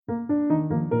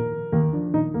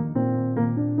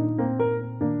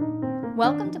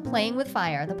Welcome to Playing with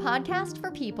Fire, the podcast for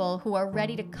people who are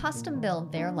ready to custom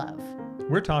build their love.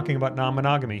 We're talking about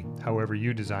non-monogamy, however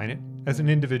you design it, as an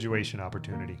individuation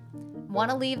opportunity. Want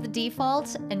to leave the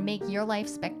default and make your life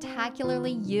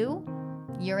spectacularly you?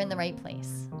 You're in the right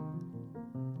place.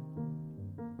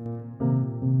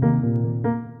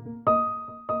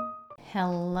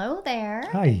 Hello there.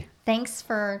 Hi. Thanks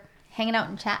for hanging out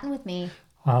and chatting with me.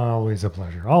 Always a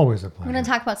pleasure. Always a pleasure. We're going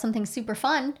to talk about something super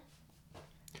fun.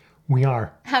 We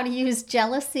are. How to use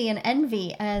jealousy and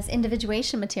envy as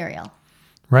individuation material.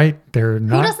 Right? They're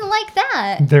not. Who doesn't like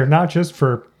that? They're not just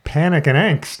for panic and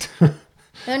angst.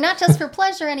 They're not just for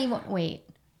pleasure anymore. Wait.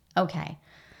 Okay.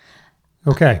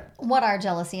 Okay. What are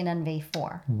jealousy and envy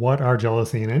for? What are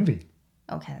jealousy and envy?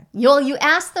 Okay. You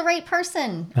asked the right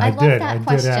person. I love that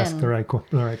question. I did ask the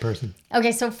right person.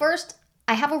 Okay, so first,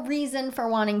 I have a reason for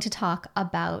wanting to talk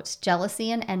about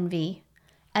jealousy and envy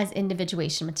as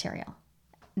individuation material.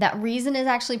 That reason is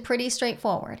actually pretty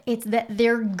straightforward. It's that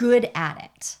they're good at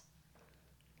it.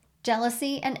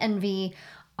 Jealousy and envy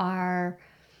are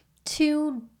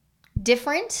two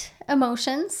different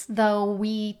emotions, though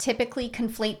we typically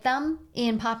conflate them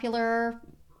in popular,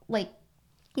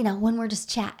 when we're just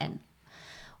chatting.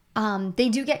 They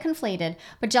do get conflated,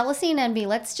 but jealousy and envy,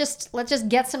 let's just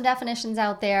get some definitions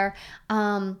out there.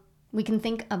 We can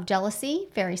think of jealousy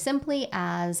very simply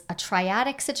as a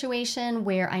triadic situation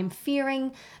where I'm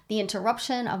fearing the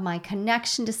interruption of my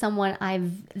connection to someone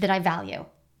that I value,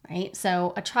 right?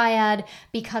 So a triad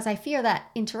because I fear that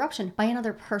interruption by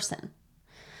another person.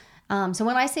 So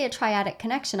when I say a triadic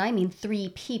connection, I mean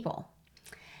three people.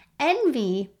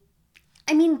 Envy,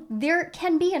 there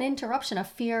can be an interruption, a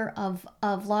fear of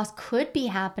loss could be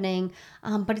happening,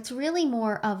 but it's really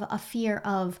more of a fear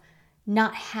of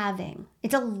not having.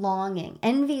 It's a longing.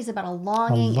 Envy is about a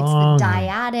longing. It's the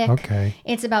dyadic. Okay.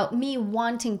 It's about me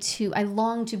I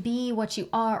long to be what you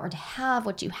are or to have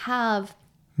what you have.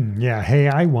 Yeah. Hey,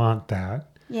 I want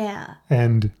that. Yeah.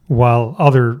 And while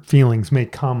other feelings may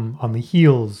come on the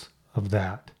heels of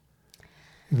that,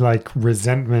 like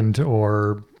resentment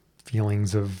or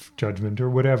feelings of judgment or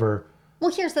whatever. Well,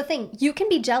 here's the thing. You can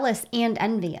be jealous and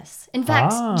envious. In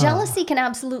fact, jealousy can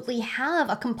absolutely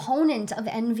have a component of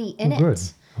envy in it. Good.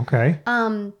 Okay.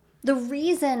 The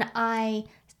reason I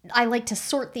like to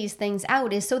sort these things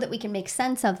out is so that we can make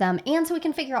sense of them and so we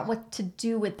can figure out what to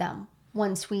do with them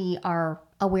once we are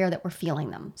aware that we're feeling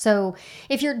them. So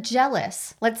if you're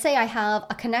jealous, let's say I have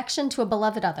a connection to a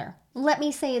beloved other. Let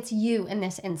me say it's you in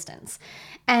this instance.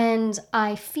 And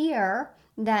I fear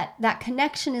that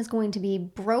connection is going to be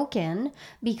broken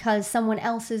because someone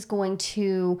else is going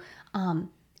to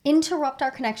interrupt our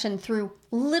connection through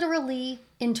literally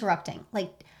interrupting,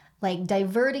 like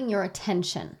diverting your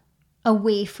attention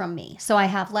away from me. So I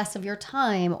have less of your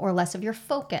time or less of your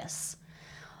focus.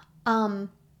 At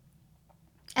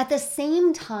the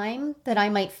same time that I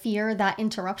might fear that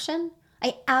interruption,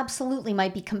 I absolutely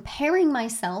might be comparing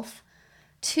myself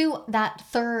to that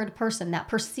third person, that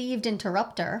perceived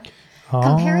interrupter.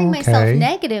 Comparing myself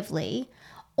negatively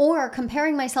or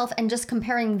comparing myself and just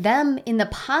comparing them in the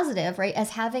positive, right,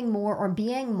 as having more or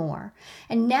being more.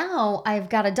 And now I've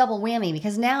got a double whammy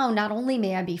because now not only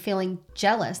may I be feeling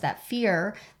jealous, that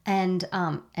fear and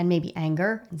maybe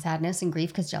anger and sadness and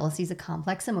grief, because jealousy is a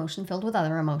complex emotion filled with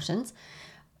other emotions,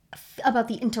 about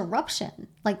the interruption,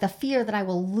 like the fear that I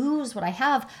will lose what I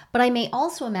have, but I may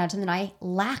also imagine that I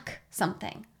lack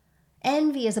something.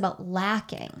 Envy is about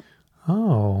lacking.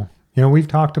 Oh. We've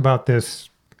talked about this,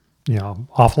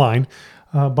 offline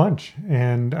a bunch.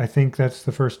 And I think that's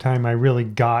the first time I really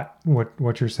got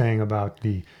what you're saying about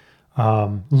the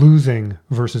losing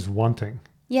versus wanting.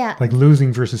 Yeah. Like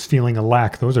losing versus feeling a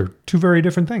lack. Those are two very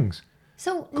different things.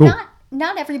 So cool.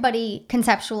 Not everybody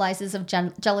conceptualizes of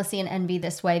jealousy and envy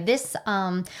this way. This,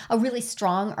 a really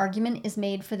strong argument is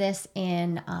made for this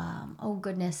in,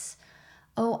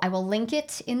 I will link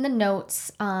it in the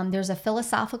notes. There's a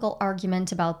philosophical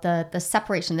argument about the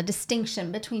separation, the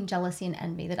distinction between jealousy and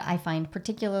envy that I find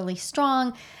particularly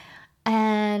strong.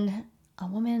 And a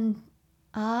woman,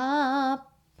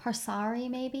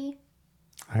 Parsari maybe?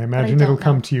 I imagine it'll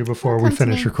come to you before we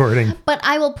finish recording. But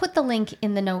I will put the link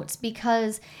in the notes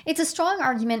because it's a strong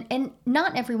argument and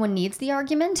not everyone needs the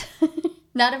argument.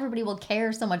 Not everybody will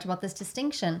care so much about this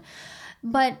distinction.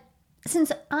 But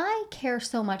since I care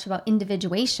so much about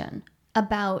individuation,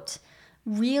 about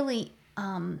really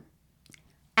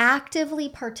actively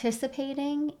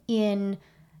participating in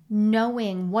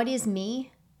knowing what is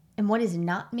me and what is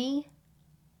not me,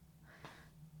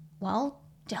 well,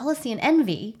 jealousy and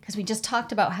envy, because we just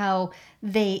talked about how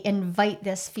they invite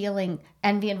this feeling,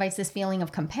 envy invites this feeling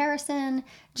of comparison,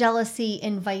 jealousy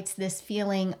invites this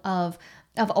feeling of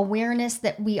awareness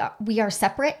that we are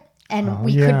separate and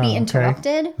we could be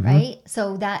interrupted, right?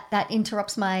 So that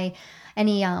interrupts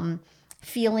any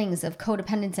feelings of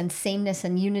codependence and sameness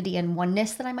and unity and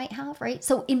oneness that I might have, right?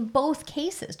 So in both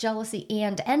cases, jealousy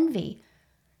and envy,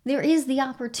 there is the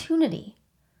opportunity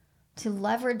to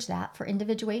leverage that for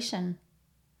individuation.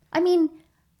 I mean,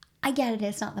 I get it,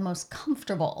 it's not the most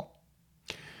comfortable.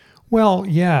 Well,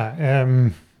 yeah,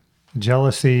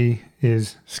 jealousy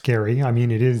is scary. I mean,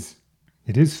 it is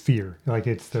fear. Like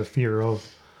it's the fear of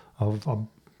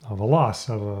a loss,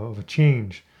 of a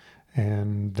change,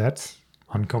 and that's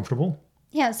uncomfortable.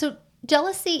 Yeah, so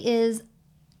jealousy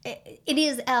it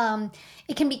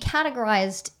can be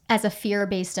categorized as a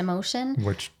fear-based emotion,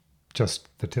 Which just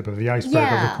the tip of the iceberg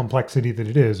of the complexity that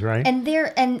it is, right?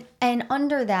 and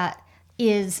under that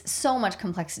is so much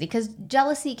complexity, because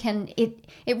jealousy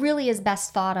it really is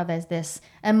best thought of as this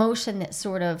emotion that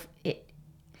sort of it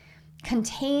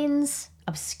contains,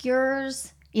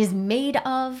 obscures, is made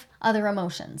of other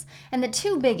emotions. And the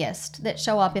two biggest that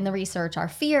show up in the research are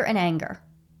fear and anger.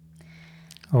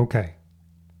 Okay.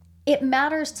 It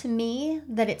matters to me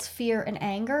that it's fear and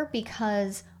anger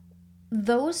because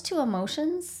those two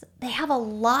emotions, they have a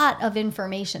lot of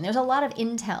information. There's a lot of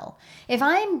intel. If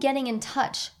I'm getting in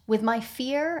touch with my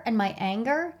fear and my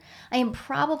anger, I am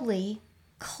probably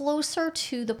closer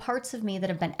to the parts of me that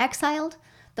have been exiled,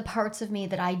 the parts of me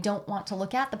that I don't want to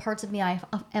look at, the parts of me I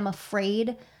am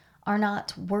afraid are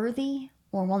not worthy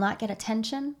or will not get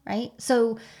attention, right?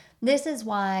 So this is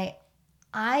why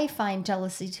I find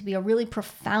jealousy to be a really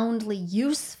profoundly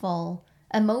useful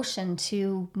emotion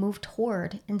to move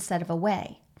toward instead of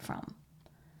away from.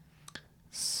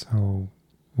 So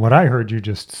what I heard you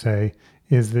just say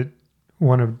is that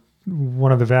one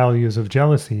of the values of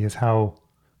jealousy is how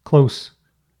close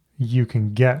you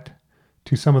can get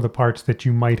to some of the parts that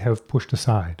you might have pushed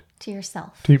aside. To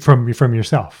yourself. From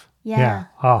yourself. Yeah.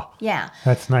 Yeah.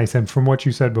 That's nice. And from what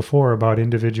you said before about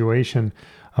individuation,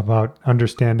 about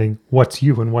understanding what's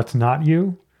you and what's not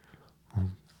you,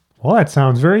 well, that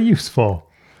sounds very useful.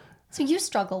 So you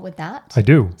struggle with that. I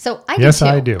do. So I do yes, too.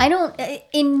 I do. I don't,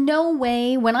 in no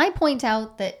way, when I point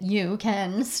out that you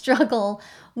can struggle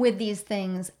with these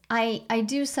things, I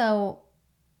do so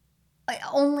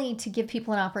only to give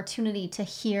people an opportunity to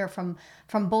hear from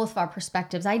both of our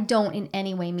perspectives. I don't in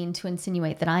any way mean to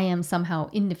insinuate that I am somehow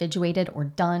individuated or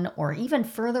done or even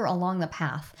further along the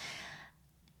path.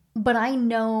 But I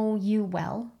know you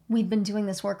well. We've been doing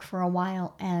this work for a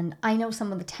while, and I know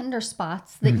some of the tender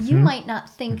spots that you might not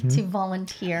think to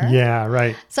volunteer. Yeah,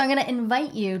 right. So I'm going to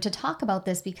invite you to talk about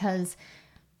this because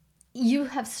you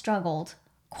have struggled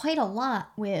quite a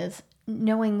lot with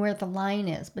knowing where the line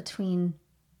is between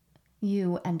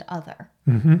you and other.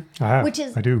 Which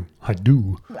is I do.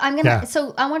 I'm gonna. Yeah.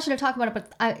 So I want you to talk about it,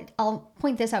 but I'll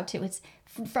point this out too. It's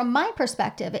from my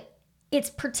perspective. It's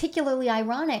particularly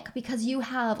ironic because you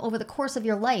have, over the course of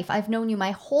your life, I've known you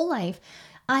my whole life.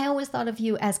 I always thought of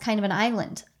you as kind of an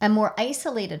island, a more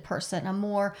isolated person, a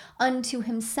more unto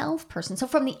himself person. So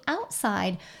from the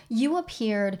outside, you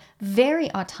appeared very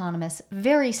autonomous,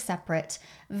 very separate,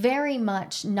 very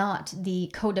much not the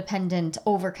codependent,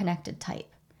 overconnected type.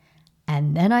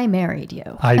 And then I married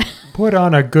you. I put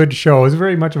on a good show. It was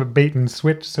very much of a bait and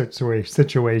switch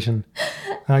situation.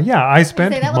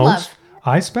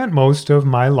 I spent most of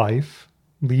my life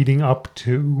leading up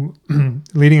to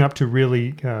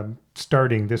really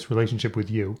starting this relationship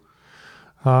with you.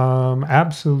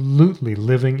 Absolutely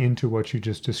living into what you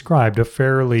just described, a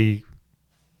fairly,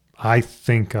 I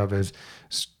think of as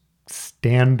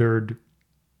standard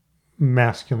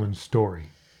masculine story.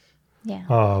 Yeah.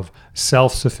 Of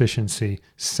self-sufficiency,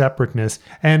 separateness.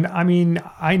 And I mean,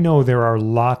 I know there are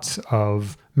lots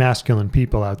of masculine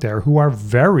people out there who are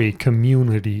very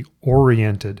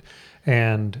community-oriented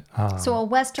and so a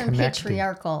Western connected.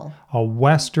 patriarchal. A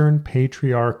Western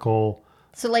patriarchal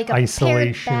so like a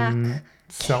isolation,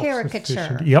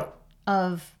 caricature yep.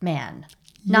 of man.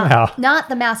 Not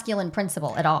the masculine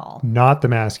principle at all. Not the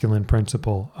masculine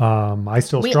principle. I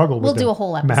still struggle with do a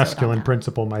whole episode masculine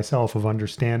principle myself of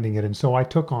understanding it. And so I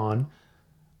took on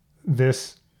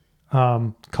this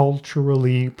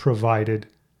culturally provided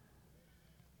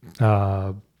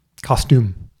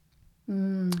costume.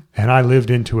 And I lived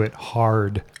into it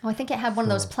hard. Oh, I think it had one of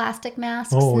those plastic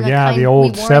masks. Oh, yeah, the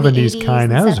old 70s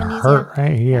kind. That was hurt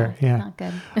right here. Yeah. Not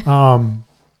good.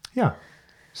 Yeah.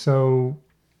 So...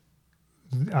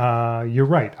 you're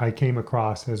right. I came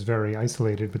across as very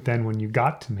isolated, but then when you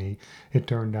got to me, it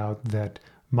turned out that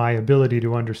my ability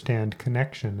to understand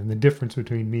connection and the difference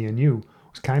between me and you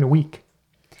was kind of weak.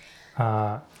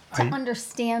 To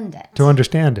understand it. To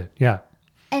understand it, yeah.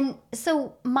 And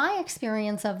so my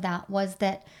experience of that was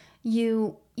that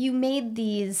you made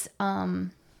these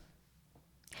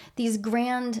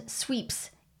grand sweeps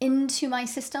into my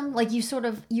system. Like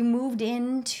you moved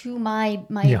into my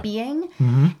Yeah. being.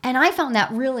 Mm-hmm. And I found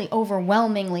that really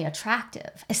overwhelmingly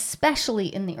attractive, especially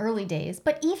in the early days.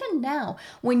 But even now,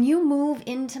 when you move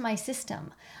into my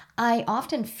system, I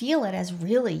often feel it as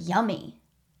really yummy.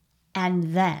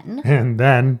 And then,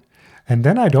 And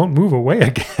then I don't move away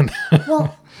again.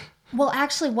 well,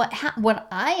 actually, what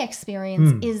I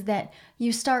experience is that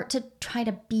you start to try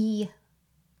to be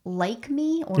like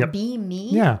me or Yep. be me.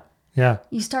 Yeah. Yeah.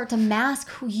 You start to mask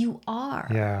who you are.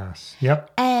 Yes.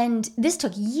 Yep. And this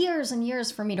took years and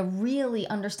years for me to really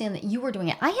understand that you were doing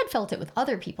it. I had felt it with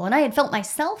other people, and I had felt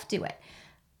myself do it.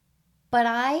 But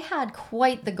I had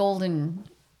quite the golden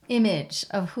image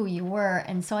of who you were,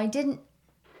 and so I didn't.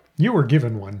 You were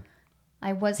given one.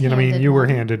 I was You know what I handed mean? You were one,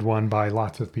 handed one by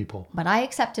lots of people. but I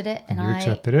accepted it, and You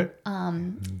accepted it.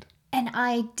 and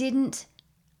I didn't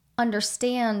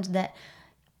understand that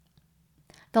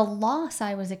the loss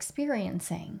I was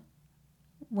experiencing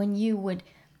when you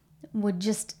would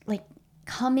just like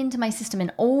come into my system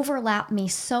and overlap me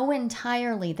so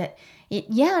entirely that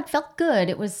it felt good.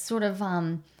 It was sort of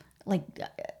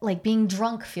like being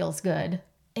drunk feels good.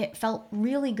 It felt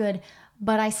really good,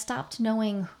 but I stopped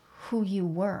knowing who you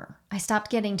were. I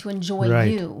stopped getting to enjoy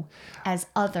Right. you as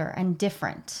other and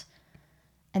different.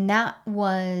 And that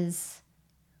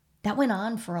went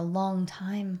on for a long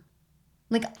time.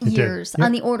 Like did. years, Yep.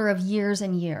 on the order of years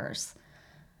and years.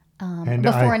 And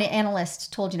Before an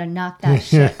analyst told you to knock that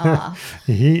shit off.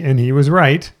 He was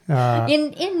right.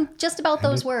 In just about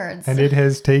those words. And it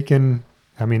has taken,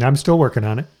 I mean, I'm still working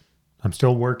on it. I'm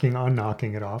still working on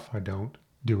knocking it off. I don't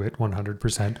do it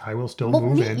 100%. I will still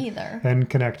move me in either. and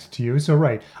connect to you. So,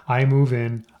 right. I move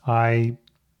in. I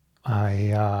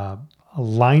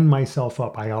align myself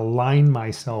up. I align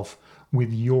myself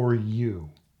with your you.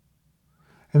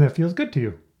 And that feels good to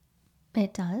you.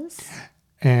 It does.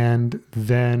 And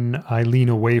then I lean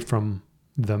away from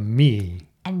the me.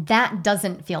 And that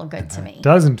doesn't feel good to me.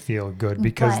 Doesn't feel good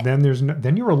because But- then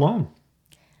then you're alone.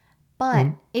 But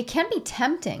it can be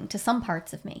tempting to some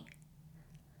parts of me.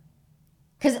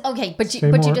 Because, okay, but Say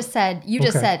you more. just said,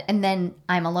 Okay. and then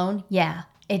I'm alone. Yeah,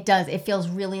 it does. It feels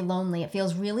really lonely. It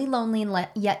feels really lonely, and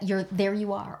yet there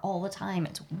you are all the time.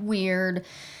 It's weird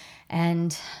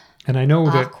and And I know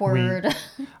awkward.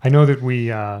 I know that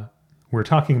we're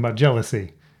talking about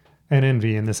jealousy and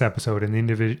envy in this episode and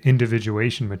the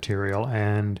individuation material,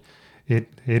 and it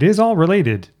is all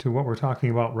related to what we're talking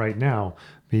about right now,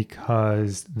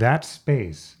 because that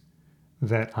space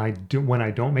that I do when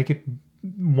I don't make it,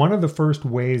 one of the first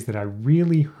ways that I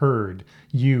really heard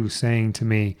you saying to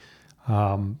me,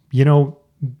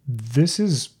 this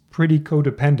is pretty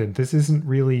codependent. This isn't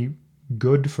really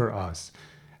good for us.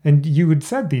 And you had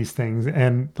said these things,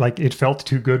 and like it felt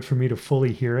too good for me to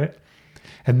fully hear it.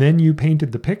 And then you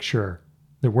painted the picture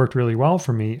that worked really well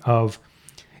for me of,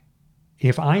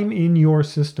 if I'm in your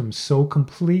system so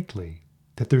completely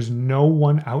that there's no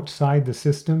one outside the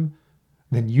system,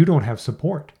 then you don't have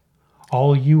support.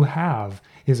 All you have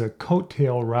is a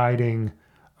coattail riding,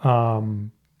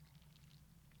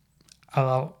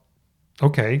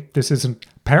 okay, this isn't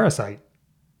Parasite.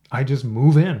 I just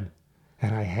move in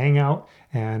and I hang out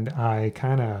and I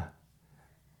kind of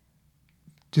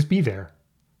just be there.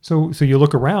 So you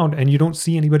look around and you don't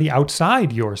see anybody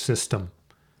outside your system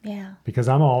Yeah. because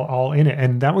I'm all in it.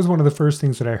 And that was one of the first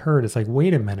things that I heard. It's like,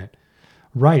 wait a minute.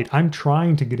 Right. I'm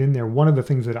trying to get in there. One of the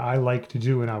things that I like to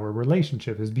do in our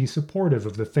relationship is be supportive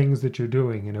of the things that you're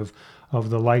doing and of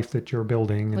the life that you're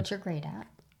building. Which you're great at.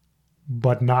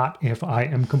 But not if I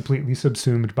am completely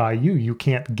subsumed by you. You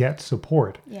can't get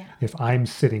support Yeah. if I'm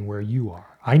sitting where you are.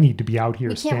 I need to be out here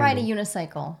We can't ride a standing.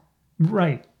 unicycle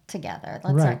Right. together.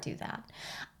 Let's Right. not do that.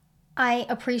 I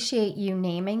appreciate you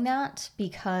naming that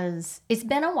because it's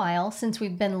been a while since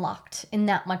we've been locked in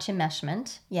that much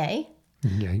enmeshment. Yay.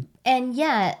 Yeah. And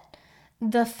yet,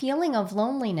 the feeling of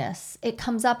loneliness, it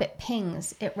comes up, it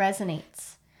pings, it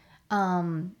resonates.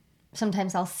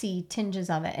 Sometimes I'll see tinges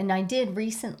of it. And I did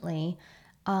recently.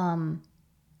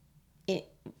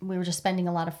 We were just spending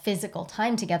a lot of physical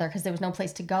time together because there was no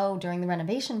place to go during the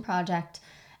renovation project,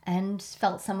 and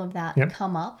felt some of that Yep.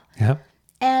 come up. Yeah.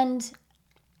 And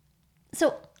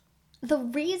so the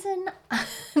reason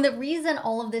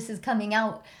all of this is coming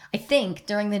out, I think,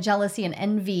 during the jealousy and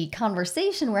envy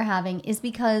conversation we're having is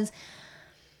because,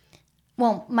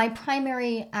 well, my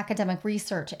primary academic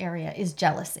research area is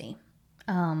jealousy.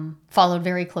 followed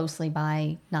very closely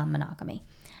by non-monogamy.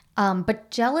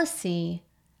 But jealousy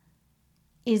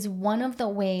is one of the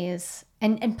ways,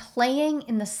 and playing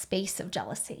in the space of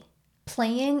jealousy,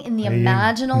 playing in the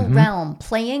imaginal realm,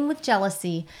 playing with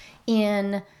jealousy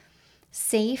in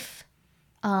safe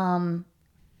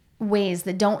ways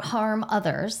that don't harm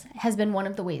others has been one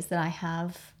of the ways that I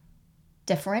have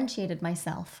differentiated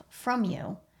myself from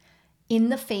you in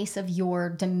the face of your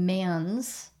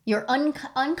demands, your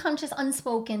unconscious,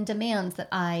 unspoken demands that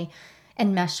I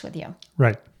enmesh with you.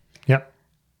 Right. Yep.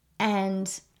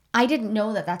 And I didn't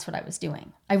know that that's what I was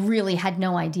doing. I really had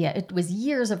no idea. It was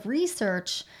years of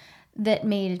research that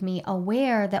made me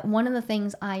aware that one of the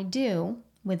things I do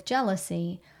with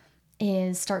jealousy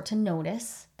is start to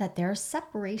notice that there's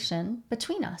separation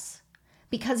between us.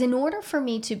 Because in order for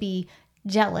me to be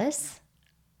jealous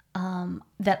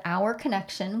that our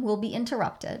connection will be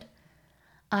interrupted,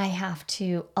 I have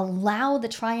to allow the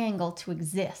triangle to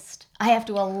exist. I have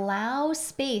to allow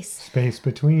space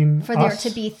between for there to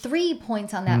be 3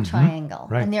 points on that triangle.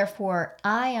 Right. And therefore,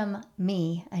 I am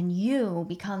me and you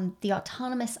become the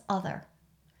autonomous other,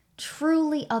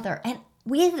 truly other. And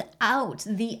without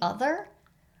the other,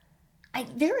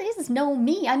 there is no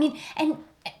me. I mean, and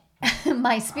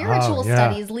my spiritual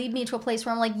studies lead me to a place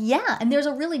where I'm like, yeah, and there's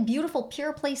a really beautiful,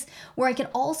 pure place where I can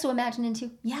also imagine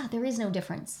into, yeah, there is no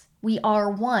difference. We are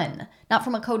one, not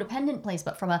from a codependent place,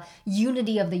 but from a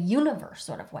unity of the universe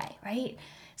sort of way, right?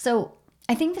 So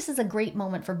I think this is a great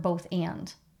moment for both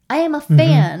and. I am a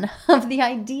fan of the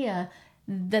idea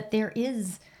that there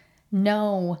is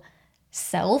no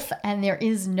self and there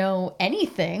is no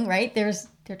anything, right? There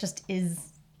just is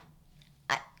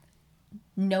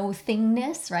no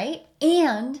thingness, right?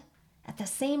 And at the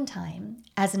same time,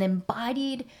 as an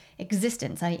embodied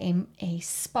existence, a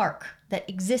spark that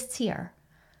exists here,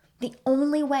 the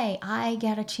only way I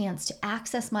get a chance to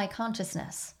access my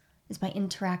consciousness is by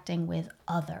interacting with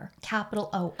other, capital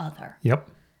O, other. Yep.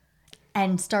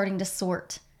 And starting to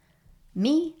sort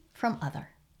me from other.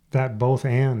 That both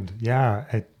and, yeah,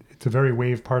 it's a very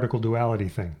wave-particle duality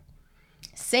thing.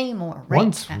 Say more,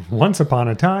 right? Once upon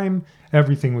a time,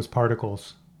 everything was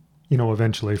particles.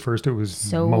 Eventually, first it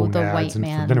was monads, the white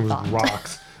man then it was thought.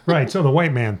 rocks. Right, so the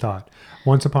white man thought.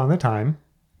 Once upon a time,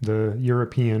 the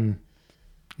European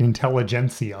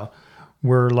intelligentsia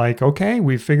were like, okay,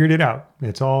 we've figured it out.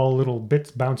 It's all little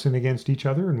bits bouncing against each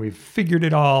other, and we've figured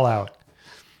it all out.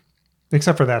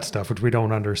 Except for that stuff, which we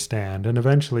don't understand. And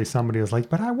eventually somebody was like,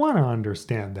 but I want to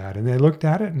understand that. And they looked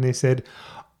at it and they said,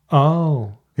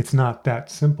 oh, it's not that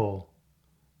simple.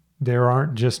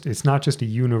 It's not just a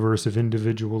universe of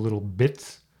individual little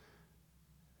bits.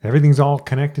 Everything's all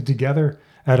connected together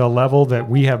at a level that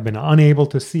we have been unable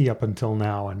to see up until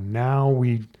now. And now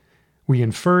we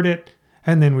inferred it,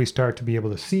 and then we start to be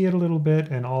able to see it a little bit,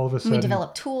 and all of a sudden we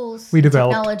develop tools, we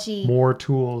develop technology, more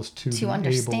tools to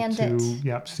understand able to,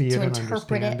 it, see it to and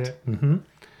interpret understand it.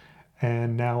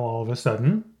 And now all of a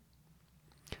sudden,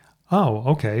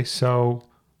 oh, okay, so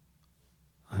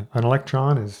an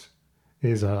electron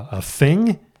is a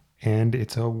thing, and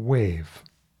it's a wave.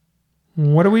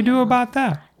 What do we do about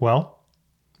that? Well,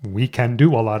 we can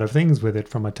do a lot of things with it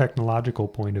from a technological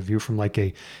point of view, from like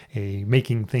a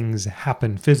making things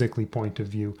happen physically point of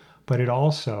view, but it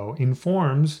also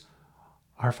informs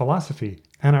our philosophy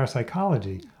and our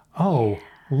psychology. Oh,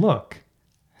 look,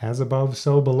 as above,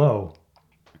 so below.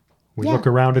 We look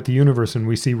around at the universe and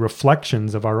we see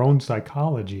reflections of our own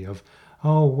psychology of,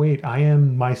 oh, wait, I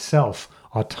am myself,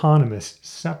 autonomous,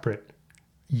 separate,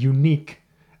 unique,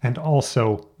 and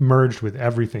also merged with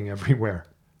everything everywhere.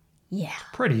 Yeah.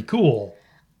 Pretty cool.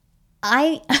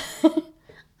 I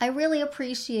really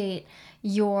appreciate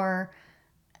your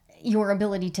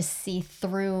ability to see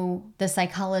through the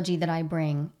psychology that I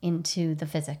bring into the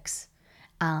physics,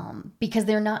 because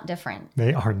they're not different.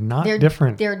 They are not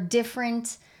different. They're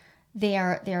different. They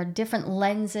are different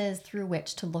lenses through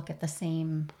which to look at the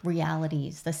same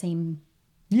realities, the same.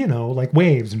 Like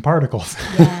waves and particles.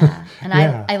 Yeah, and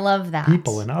yeah. I love that.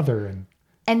 People and other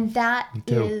and that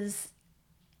is.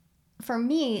 For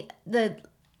me, the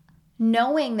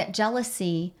knowing that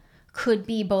jealousy could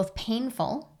be both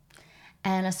painful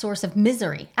and a source of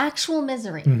misery, actual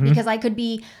misery, because I could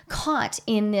be caught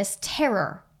in this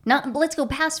terror. Let's go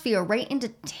past fear, right into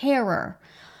terror,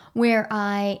 where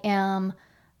I am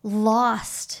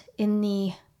lost in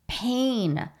the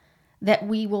pain that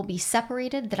we will be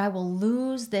separated, that I will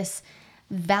lose this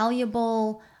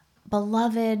valuable,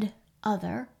 beloved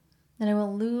other, that I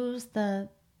will lose the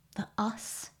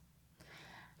us.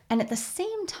 And at the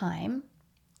same time,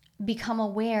 become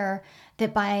aware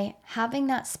that by having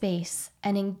that space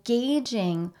and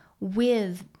engaging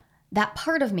with that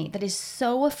part of me that is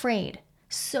so afraid,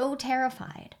 so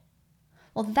terrified.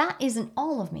 Well, that isn't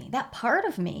all of me. That part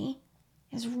of me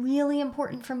is really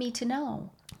important for me to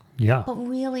know, Yeah. but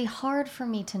really hard for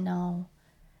me to know,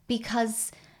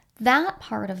 because that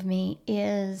part of me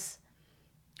is,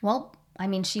 well, I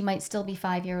mean, she might still be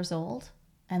 5 years old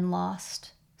and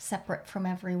lost, separate from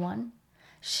everyone.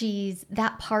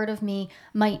 That part of me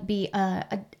might be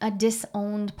a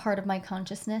disowned part of my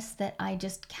consciousness that I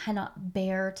just cannot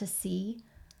bear to see.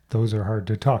 Those are hard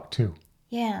to talk to.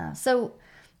 Yeah. So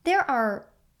there are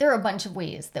a bunch of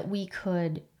ways that we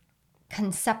could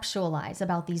conceptualize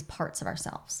about these parts of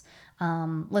ourselves.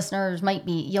 Listeners might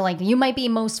be, you might be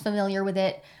most familiar with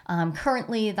it.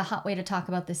 Currently, the hot way to talk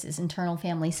about this is internal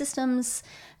family systems,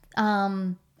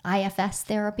 IFS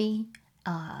therapy,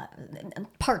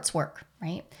 parts work,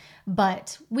 right?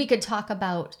 But we could talk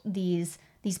about these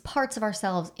parts of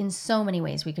ourselves in so many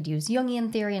ways. We could use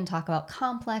Jungian theory and talk about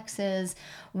complexes.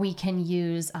 We can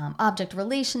use object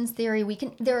relations theory.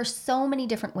 There are so many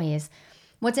different ways.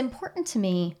 What's important to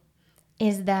me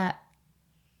is that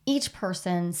each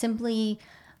person simply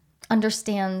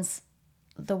understands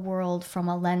the world from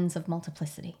a lens of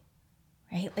multiplicity,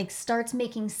 right? Like starts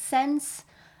making sense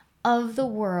of the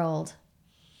world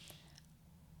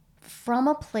from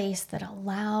a place that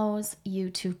allows you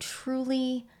to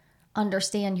truly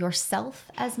understand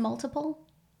yourself as multiple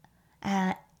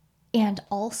and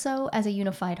also as a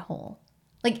unified whole.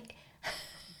 Like,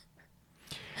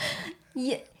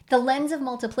 the lens of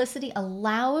multiplicity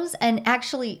allows and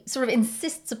actually sort of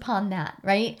insists upon that,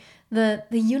 right? The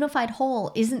unified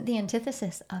whole isn't the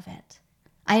antithesis of it.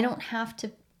 I don't have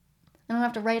to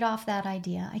write off that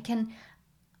idea.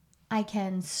 I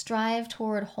can strive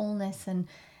toward wholeness and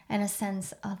a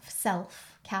sense of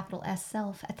self, capital S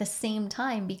self, at the same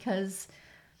time, because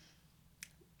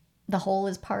the whole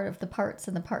is part of the parts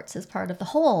and the parts is part of the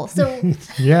whole. So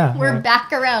we're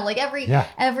back around. Like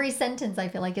every sentence, I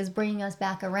feel like, is bringing us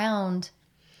back around.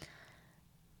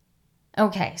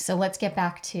 Okay, so let's get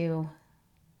back to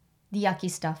the yucky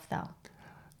stuff, though.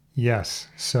 Yes.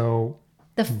 So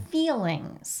the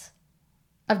feelings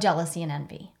of jealousy and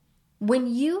envy.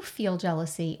 When you feel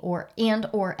jealousy or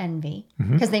envy,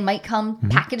 because they might come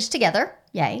packaged together.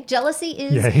 Yay. Jealousy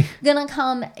is going to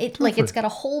come, it's got a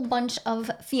whole bunch of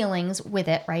feelings with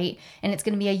it, right? And it's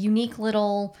going to be a unique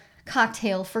little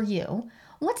cocktail for you.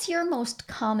 What's your most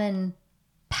common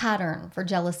pattern for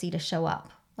jealousy to show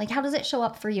up? Like, how does it show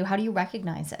up for you? How do you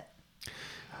recognize it?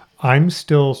 I'm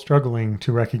still struggling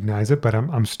to recognize it, but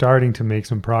I'm starting to make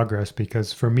some progress,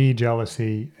 because for me,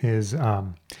 jealousy is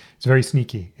it's very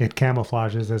sneaky. It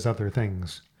camouflages as other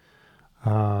things,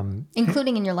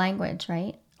 including in your language,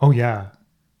 right? Oh yeah,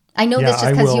 I know this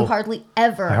just because you hardly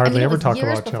ever. I hardly ever talk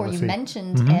years about before jealousy. You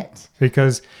mentioned it,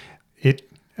 because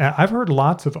I've heard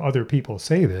lots of other people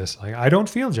say this. Like, I don't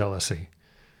feel jealousy,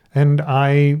 and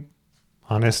I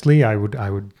honestly, I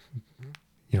would.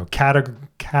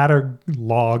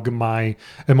 Catalog my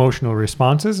emotional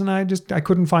responses, and I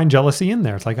couldn't find jealousy in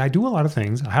there. It's like, I do a lot of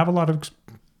things. I have a lot of,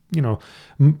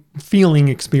 feeling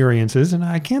experiences, and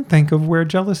I can't think of where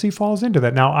jealousy falls into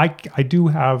that. Now, I do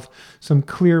have some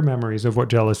clear memories of what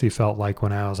jealousy felt like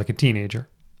when I was like a teenager.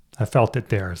 I felt it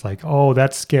there. It's like, oh,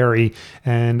 that's scary,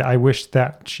 and I wish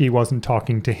that she wasn't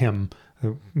talking to him.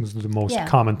 It was the most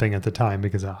common thing at the time,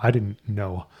 because I didn't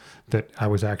know that I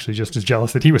was actually just as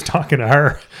jealous that he was talking to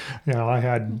her. I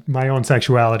had my own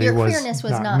sexuality.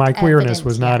 My queerness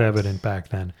was not evident back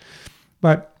then.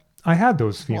 But I had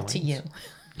those feelings. Well, to you.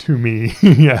 To me,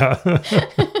 yeah.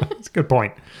 That's a good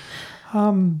point.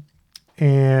 And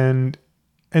then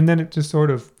it just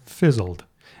sort of fizzled.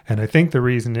 And I think the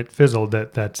reason it fizzled,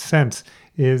 that sense,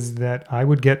 is that I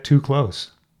would get too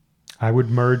close. I would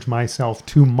merge myself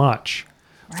too much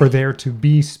for there to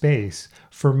be space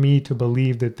for me to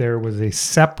believe that there was a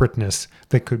separateness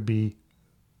that could be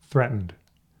threatened.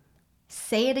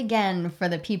 Say it again for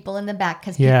the people in the back,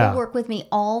 because people work with me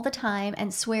all the time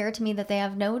and swear to me that they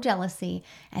have no jealousy.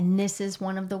 And this is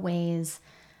one of the ways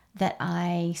that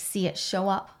I see it show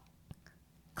up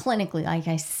clinically. Like,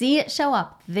 I see it show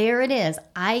up. There it is.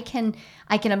 I can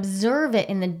observe it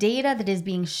in the data that is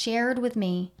being shared with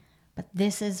me. But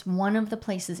this is one of the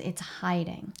places it's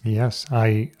hiding. Yes,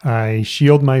 I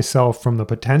shield myself from the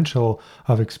potential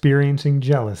of experiencing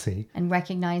jealousy. And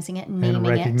recognizing it and naming it. And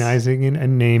recognizing it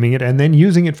and naming it, and then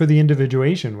using it for the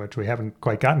individuation, which we haven't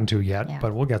quite gotten to yet,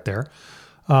 but we'll get there.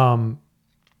 I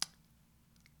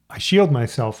shield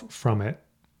myself from it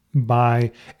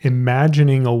by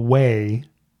imagining a way,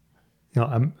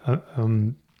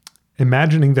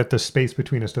 imagining that the space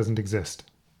between us doesn't exist.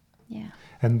 Yeah.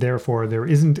 And therefore, there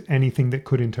isn't anything that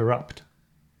could interrupt.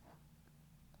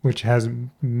 which has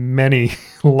many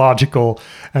logical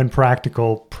and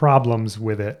practical problems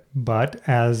with it. But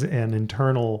as an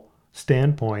internal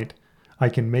standpoint, I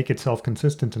can make it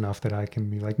self-consistent enough that I can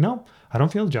be like, no, I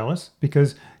don't feel jealous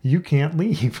because you can't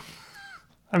leave.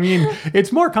 I mean,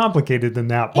 it's more complicated than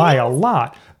that by a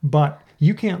lot, but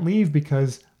you can't leave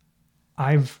because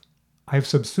I've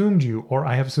subsumed you, or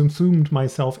I have subsumed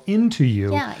myself into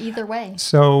you. Yeah, either way.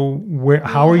 So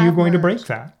how are you have going to merged. break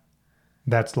that?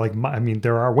 That's like, I mean,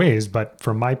 there are ways, but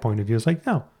from my point of view, it's like,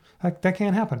 no, that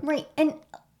can't happen. Right. And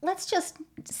let's just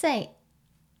say,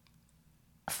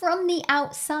 from the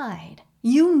outside,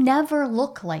 you never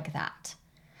look like that.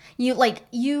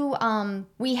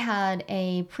 We had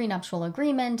a prenuptial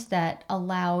agreement that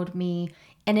allowed me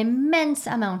an immense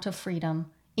amount of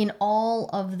freedom in all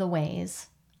of the ways.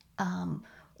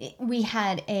 We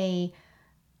had a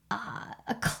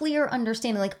clear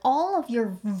understanding, like all of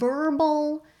your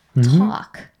verbal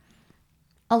talk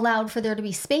allowed for there to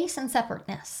be space and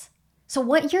separateness. So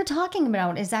what you're talking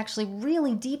about is actually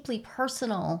really deeply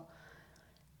personal,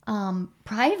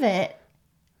 private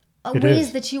It ways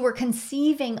is. that you were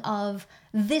conceiving of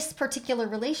this particular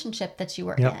relationship that you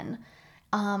were Yep. in.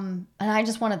 And I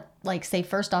just want to say,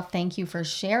 first off, thank you for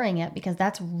sharing it, because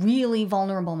that's really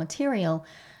vulnerable material.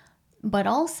 But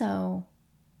also,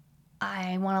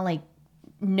 I want to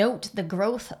note the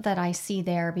growth that I see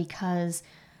there, because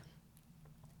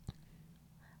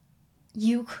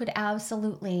you could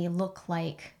absolutely look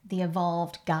like the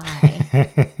evolved guy.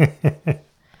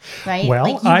 Right? Well,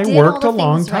 Like, you I did all worked the a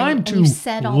long things right, time and to you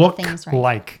said all the look things right.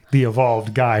 like the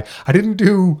evolved guy. I didn't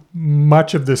do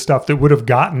much of the stuff that would have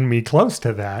gotten me close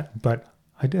to that, but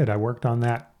I did. I worked on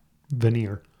that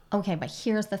veneer. Okay, but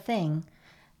here's the thing.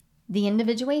 The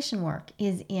individuation work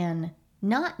is in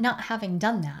not having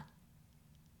done that.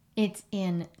 It's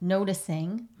in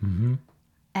noticing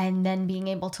and then being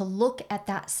able to look at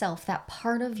that self, that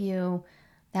part of you,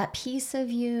 that piece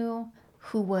of you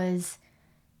who was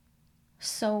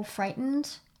so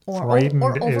frightened or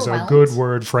Frightened is a good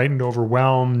word. Frightened,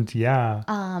 overwhelmed. Yeah.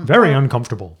 Very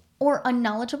uncomfortable. or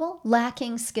unknowledgeable,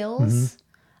 lacking skills.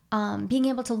 Being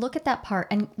able to look at that part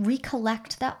and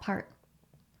recollect that part.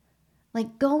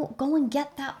 Like, go and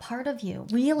get that part of you.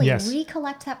 Really Yes.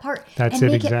 recollect that part. That's and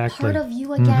it, make exactly. it part of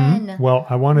you again. Well,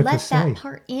 I wanted to Let say, that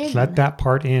part in. let that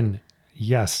part in.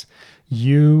 Yes.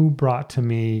 You brought to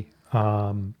me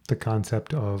the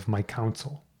concept of my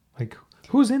counsel. Like,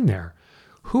 who's in there?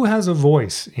 Who has a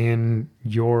voice in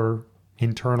your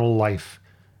internal life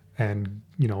and,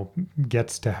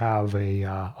 gets to have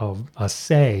a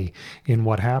say in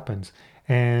what happens?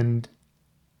 And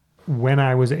when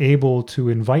I was able to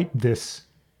invite this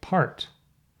part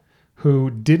who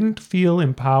didn't feel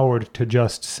empowered to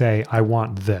just say, I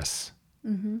want this.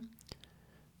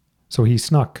 So he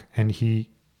snuck and he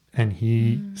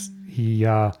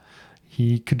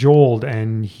cajoled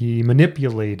and he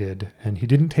manipulated and he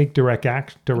didn't take direct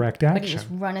action. But he was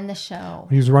running the show.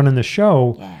 He was running the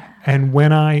show. Yeah. And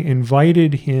when I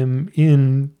invited him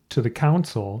in to the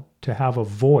council to have a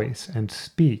voice and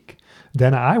speak,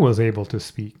 then I was able to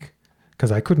speak,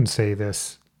 because I couldn't say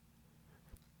this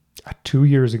 2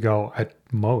 years ago at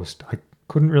most. I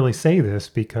couldn't really say this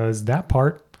because that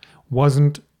part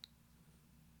wasn't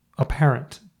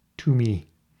apparent to me,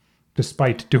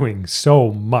 despite doing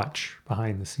so much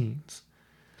behind the scenes.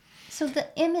 So the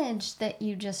image that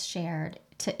you just shared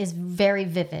is very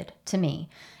vivid to me,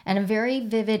 and a very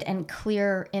vivid and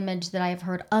clear image that I've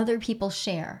heard other people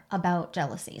share about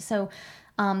jealousy. So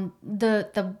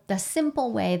the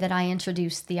simple way that I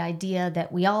introduced the idea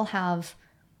that we all have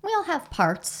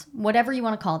parts, whatever you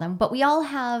want to call them, but we all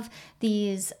have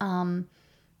these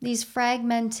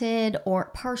fragmented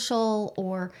or partial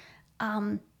or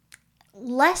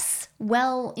less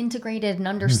well integrated and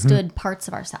understood parts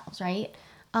of ourselves, right?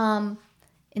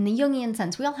 In the Jungian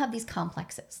sense, we all have these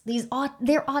complexes.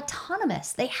 They're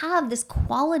autonomous. They have this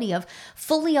quality of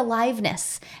fully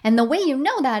aliveness. And the way you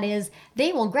know that is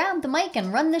they will grab the mic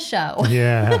and run the show.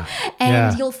 Yeah.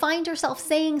 And you'll find yourself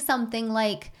saying something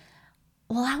like,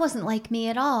 well, that wasn't like me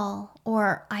at all.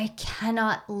 Or I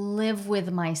cannot live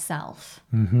with myself.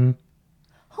 Who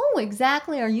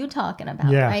exactly are you talking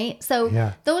about, right?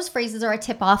 So those phrases are a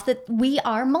tip off that we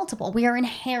are multiple. We are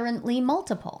inherently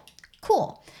multiple.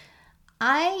 Cool.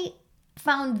 I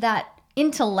found that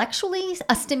intellectually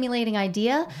a stimulating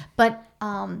idea, but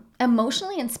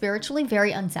emotionally and spiritually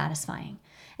very unsatisfying.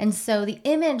 And so the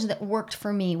image that worked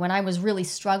for me when I was really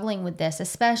struggling with this,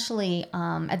 especially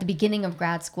at the beginning of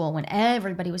grad school, when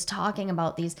everybody was talking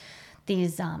about these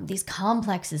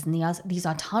complexes and these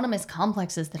autonomous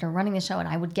complexes that are running the show, and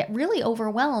I would get really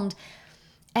overwhelmed.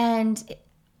 And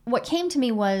what came to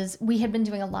me was we had been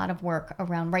doing a lot of work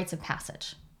around rites of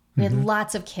passage. We had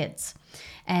lots of kids.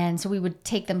 And so we would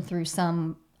take them through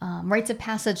some rites of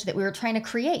passage that we were trying to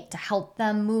create to help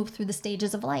them move through the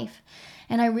stages of life.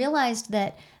 And I realized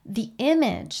that the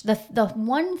image, the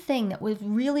one thing that was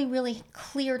really, really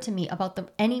clear to me about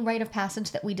any rite of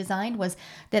passage that we designed was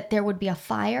that there would be a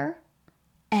fire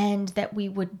and that we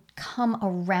would come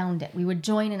around it. We would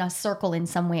join in a circle in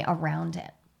some way around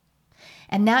it.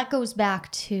 And that goes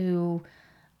back to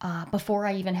before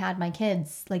I even had my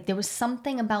kids. Like there was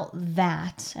something about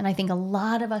that. And I think a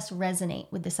lot of us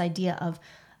resonate with this idea of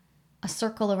a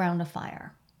circle around a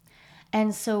fire.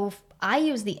 And so I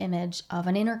use the image of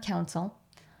an inner council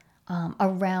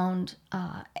around,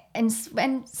 and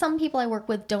some people I work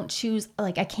with don't choose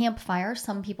like a campfire.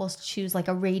 Some people choose like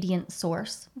a radiant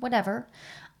source, whatever.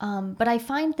 But I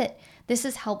find that this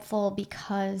is helpful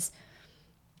because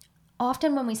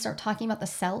often when we start talking about the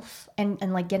self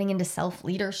and like getting into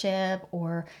self-leadership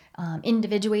or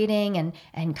individuating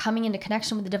and coming into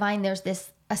connection with the divine, there's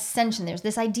this ascension. There's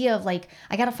this idea of like,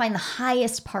 I got to find the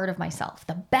highest part of myself,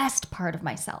 the best part of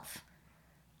myself.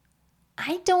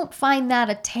 I don't find that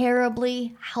a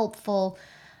terribly helpful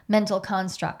mental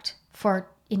construct for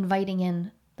inviting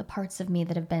in the parts of me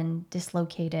that have been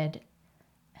dislocated,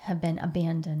 have been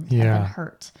abandoned, have been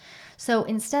hurt. So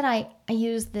instead, I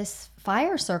use this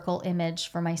fire circle image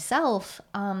for myself,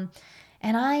 and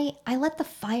I let the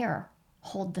fire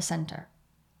hold the center.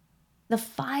 The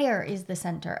fire is the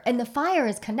center, and the fire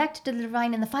is connected to the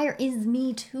divine, and the fire is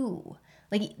me too.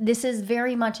 Like this is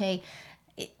very much a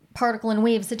particle and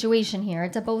wave situation here.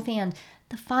 It's a both and.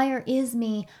 The fire is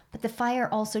me, but the fire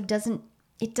also doesn't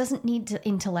need to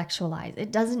intellectualize.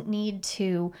 It doesn't need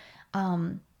to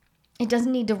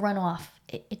run off.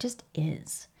 It just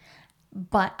is.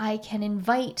 But I can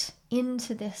invite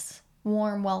into this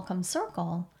warm welcome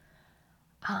circle,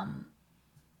 anyone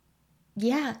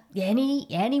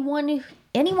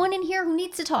in here who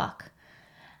needs to talk.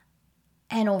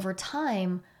 And over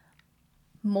time,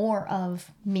 more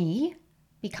of me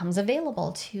becomes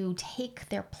available to take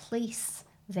their place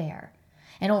there.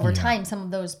 And over time, some of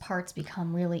those parts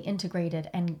become really integrated.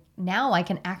 And now I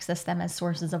can access them as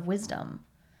sources of wisdom.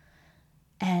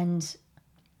 And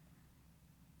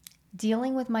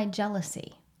dealing with my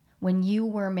jealousy, when you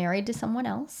were married to someone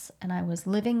else and I was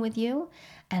living with you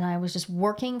and I was just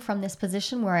working from this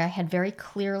position where I had very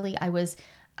clearly, I was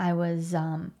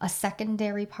a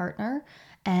secondary partner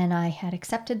and I had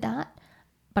accepted that,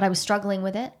 but I was struggling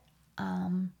with it.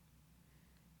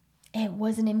 It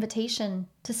was an invitation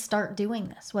to start doing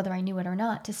this, whether I knew it or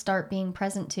not, to start being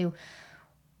present to,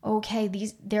 okay,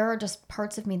 there are just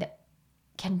parts of me that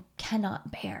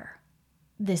cannot bear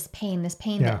this pain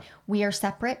that we are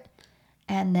separate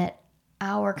and that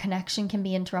our connection can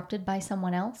be interrupted by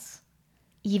someone else,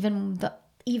 even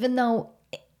though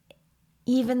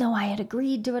I had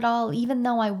agreed to it all, even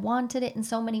though I wanted it in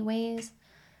so many ways.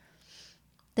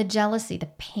 The jealousy, the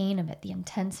pain of it, the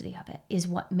intensity of it is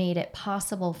what made it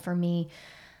possible for me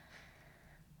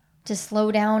to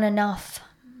slow down enough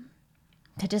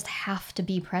to just have to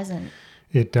be present.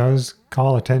 It does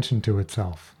call attention to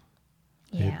itself.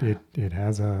 Yeah. It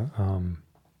has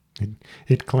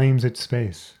it claims its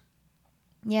space.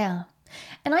 Yeah.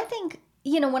 And I think,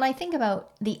 when I think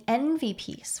about the envy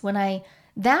piece,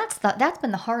 that's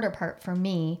been the harder part for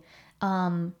me,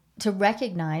 to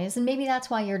recognize, and maybe that's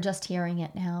why you're just hearing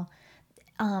it now,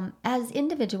 as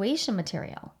individuation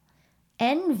material.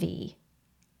 Envy,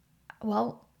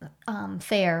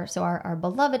 Thayer, so our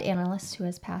beloved analyst who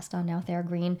has passed on now, Thayer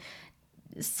Green,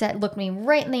 looked me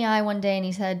right in the eye one day and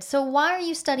he said, so why are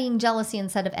you studying jealousy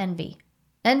instead of envy?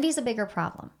 Envy's a bigger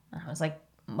problem. And I was like,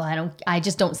 well, I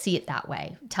just don't see it that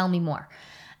way. Tell me more.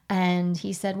 And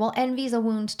he said, well, envy's a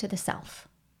wound to the self.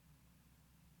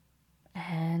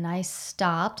 And I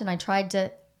stopped and I tried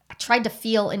to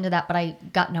feel into that, but I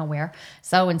got nowhere.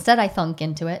 So instead I thunk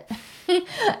into it,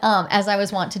 as I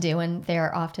was wont to do, and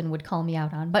Thayer often would call me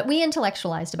out on. But we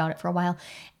intellectualized about it for a while.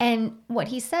 And what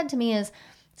he said to me is,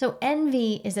 so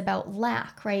envy is about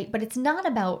lack, right? But it's not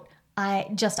about I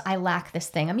lack this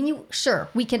thing. I mean,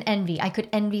 we can envy. I could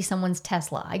envy someone's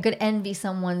Tesla. I could envy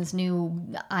someone's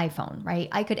new iPhone, right?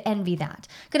 I could envy that.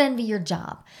 Could envy your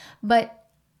job. But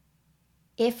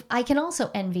if I can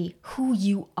also envy who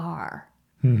you are.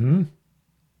 Mm-hmm.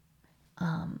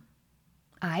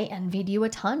 I envied you a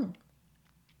ton.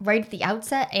 Right at the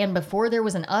outset and before there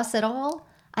was an us at all,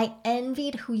 I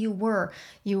envied who you were.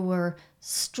 You were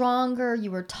stronger,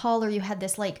 you were taller, you had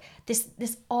this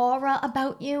this aura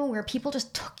about you where people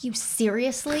just took you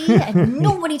seriously and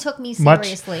nobody took me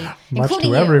seriously. Much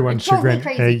to everyone's chagrin.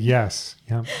 Yes.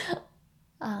 Yeah.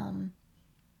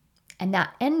 And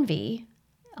that envy,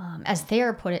 as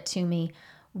Thayer put it to me,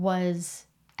 was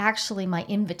actually my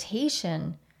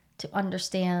invitation to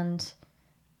understand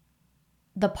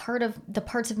the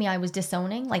parts of me I was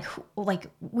disowning, like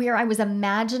where I was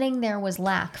imagining there was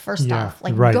lack. First off,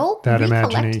 like right. go That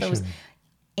recollect imagination. those.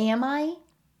 Am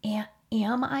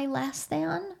I less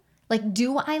than? Like,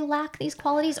 do I lack these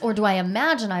qualities, or do I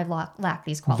imagine I lack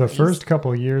these qualities? The first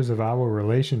couple of years of our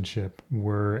relationship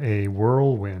were a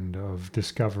whirlwind of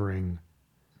discovering.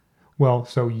 Well,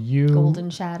 so golden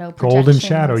shadow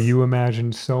projections. You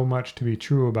imagined so much to be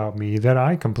true about me that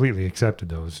I completely accepted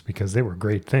those because they were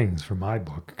great things for my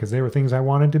book, because they were things I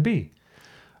wanted to be.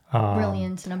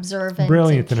 Brilliant and observant.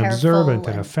 Brilliant and observant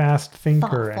and a fast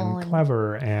thinker and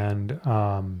clever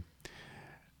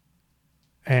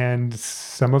and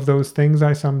some of those things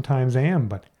I sometimes am,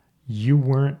 but you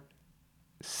weren't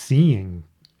seeing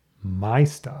my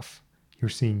stuff. You're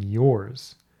seeing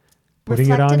yours. Putting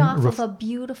reflected it on off of a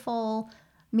beautiful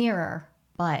mirror,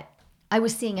 but I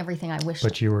was seeing everything I wished.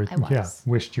 But you were, I was. Yeah,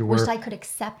 wished you were. Wished I could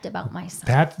accept about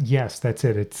myself. Yes, that's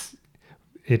it.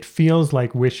 It feels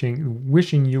like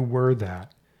wishing you were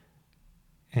that,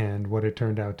 and what it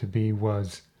turned out to be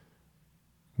was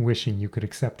wishing you could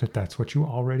accept that that's what you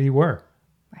already were.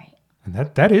 Right. And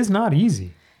that is not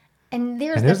easy. And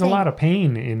there's a lot of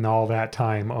pain in all that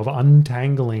time of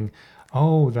untangling.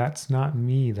 Oh, that's not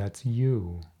me, that's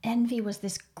you. Envy was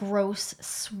this gross,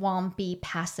 swampy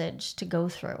passage to go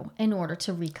through in order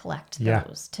to recollect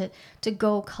those, to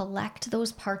go collect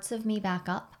those parts of me back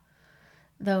up,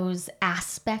 those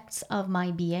aspects of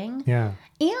my being. Yeah.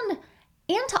 And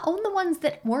to own the ones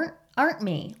that aren't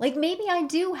me. Like, maybe I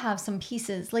do have some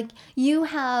pieces. Like, you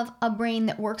have a brain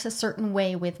that works a certain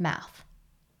way with math.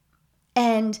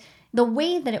 And the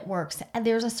way that it works,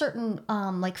 there's a certain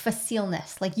like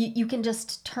facileness. Like you can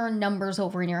just turn numbers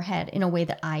over in your head in a way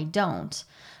that I don't.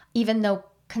 Even though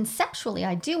conceptually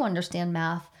I do understand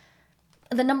math,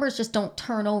 the numbers just don't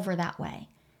turn over that way.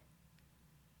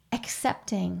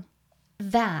 Accepting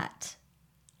that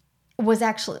was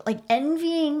actually like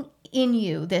envying in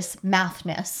you this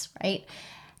mathness, right?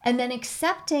 And then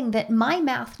accepting that my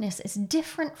mathness is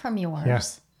different from yours.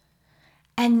 Yes.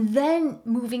 And then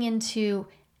moving into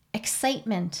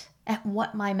excitement at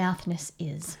what my mathness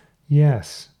is.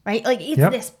 Yes. Right? Like it's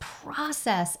this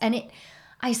process, and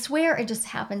I swear it just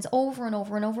happens over and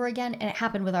over and over again. And it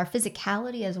happened with our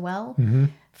physicality as well. Mm-hmm.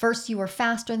 First you were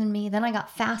faster than me, then I got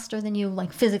faster than you,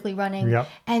 like physically running. Yep.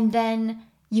 And then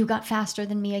you got faster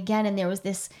than me again. And there was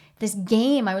this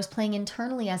game I was playing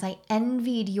internally as I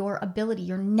envied your ability,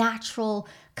 your natural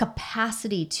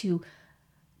capacity to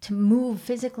move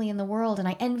physically in the world, and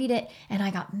I envied it, and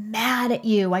I got mad at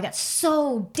you. I got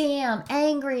so damn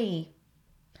angry.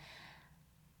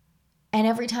 And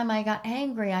every time I got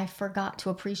angry, I forgot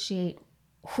to appreciate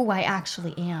who I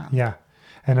actually am. Yeah.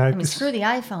 And I mean, screw the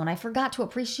iPhone. I forgot to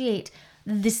appreciate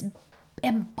this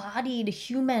embodied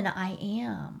human I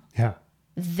am. Yeah.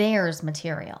 There's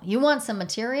material. You want some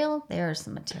material? There's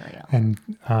some material. And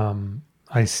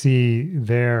I see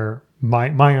there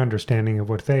my understanding of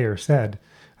what Thayer said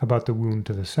about the wound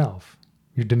to the self.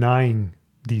 You're denying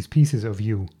these pieces of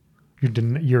you.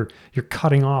 You're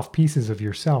cutting off pieces of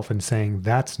yourself and saying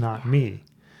that's not me,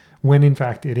 when in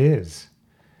fact it is.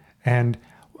 And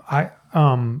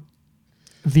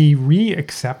the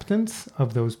re-acceptance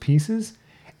of those pieces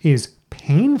is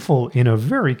painful in a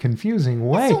very confusing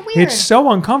way. It's so weird. It's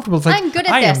so uncomfortable. It's like, I'm good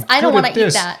at this. I don't want to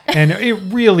eat that. And it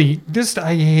really,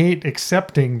 I hate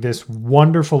accepting this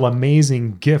wonderful,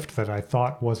 amazing gift that I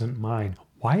thought wasn't mine.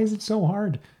 Why is it so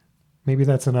hard? Maybe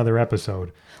that's another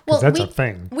episode, because that's a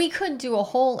thing. We could do a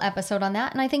whole episode on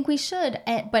that, and I think we should.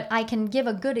 But I can give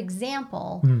a good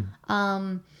example.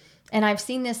 And I've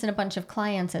seen this in a bunch of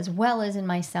clients as well as in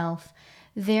myself.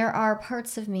 There are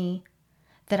parts of me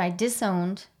that I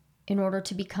disowned in order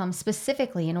to become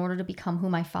who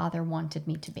my father wanted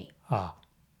me to be.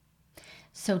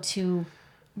 So to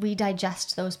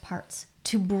redigest those parts,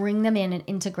 to bring them in and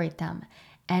integrate them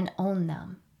and own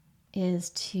them, is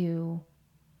to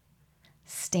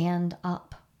stand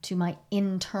up to my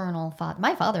internal father.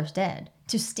 My father's dead.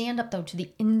 To stand up, though, to the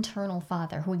internal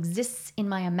father who exists in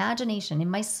my imagination, in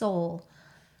my soul,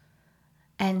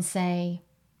 and say,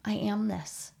 I am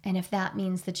this. And if that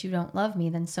means that you don't love me,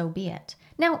 then so be it.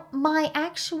 Now, my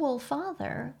actual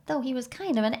father, though he was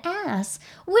kind of an ass,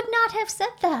 would not have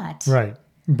said that. Right.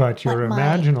 But your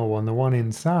imaginal one, the one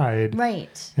inside.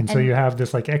 Right. And so you have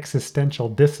this like existential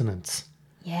dissonance.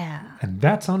 Yeah. And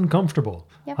that's uncomfortable.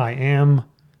 Yep. I am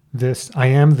this.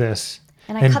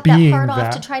 And I cut that part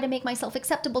off to try to make myself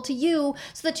acceptable to you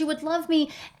so that you would love me.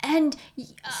 And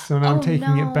so now I'm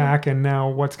taking it back, and now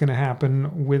what's going to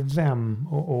happen with them?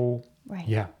 Right.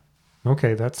 Yeah.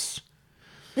 Okay, this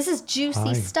is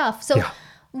juicy stuff. So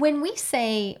when we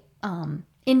say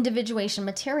individuation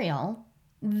material,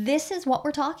 this is what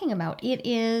we're talking about. It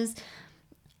is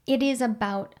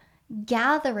about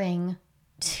gathering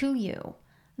to you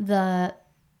the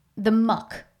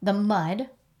muck, the mud,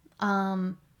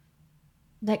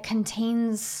 that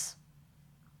contains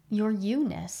your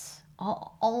you-ness,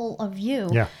 all of you.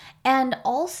 Yeah. And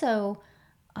also,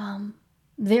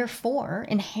 therefore,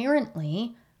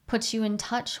 inherently puts you in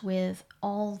touch with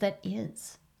all that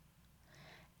is.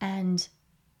 And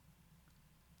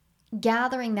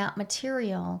gathering that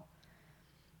material,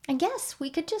 I guess we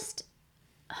could just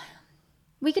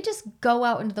go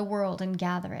out into the world and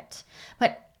gather it.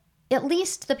 But at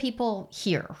least the people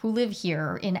here who live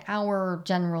here in our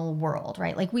general world,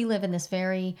 right? Like we live in this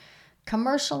very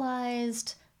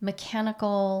commercialized,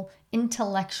 mechanical,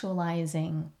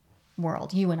 intellectualizing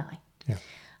world, you and I.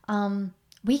 Yeah.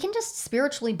 We can just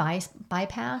spiritually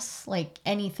bypass like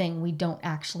anything we don't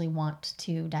actually want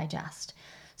to digest.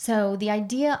 So the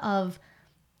idea of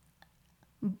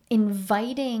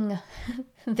inviting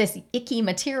this icky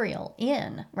material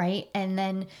in, right? And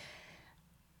then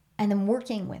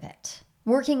working with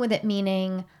it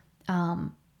meaning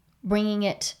bringing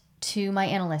it to my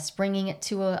analyst, bringing it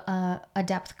to a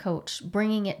depth coach,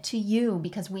 bringing it to you,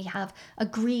 because we have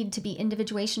agreed to be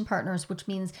individuation partners, which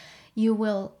means you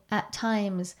will at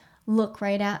times look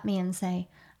right at me and say,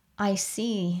 I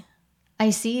see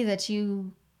that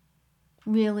you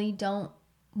really don't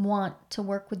want to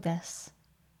work with this.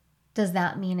 Does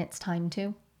that mean it's time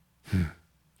to?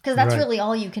 Because that's really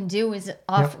all you can do is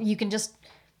offer. You can just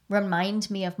remind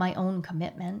me of my own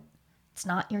commitment. It's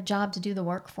not your job to do the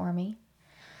work for me.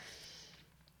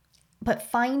 But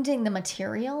finding the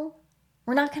material,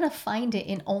 we're not going to find it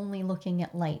in only looking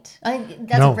at light.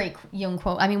 That's a great Jung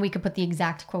quote. I mean, we could put the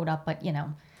exact quote up, but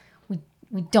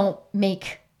we don't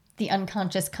make the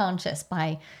unconscious conscious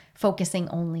by focusing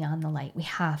only on the light. We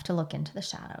have to look into the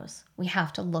shadows. We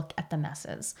have to look at the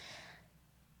messes.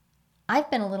 I've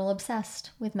been a little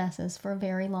obsessed with messes for a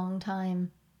very long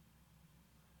time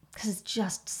because it's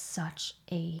just such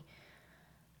a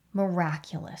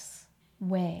miraculous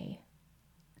way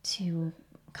to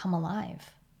come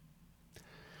alive.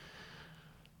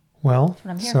 Well,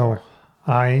 so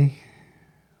I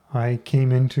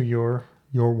came into your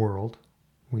world.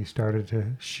 We started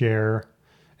to share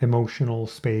emotional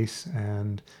space,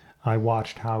 and I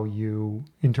watched how you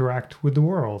interact with the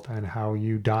world and how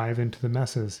you dive into the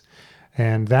messes.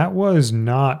 And that was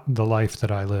not the life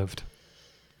that I lived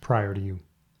prior to you.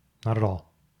 Not at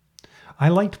all. I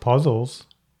liked puzzles,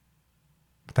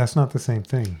 but that's not the same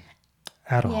thing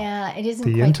at all. Yeah, it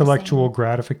isn't. The intellectual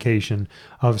gratification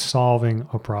of solving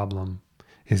a problem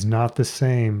is not the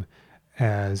same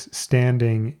as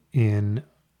standing in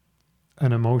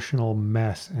an emotional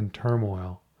mess and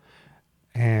turmoil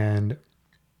and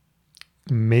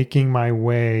making my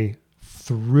way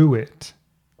through it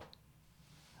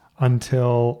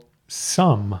until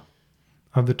some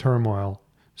of the turmoil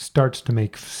starts to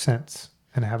make sense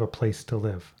and have a place to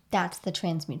live. That's the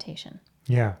transmutation.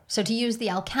 Yeah. So to use the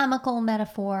alchemical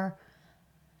metaphor,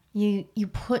 you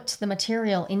put the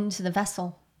material into the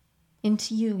vessel,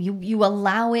 into you. You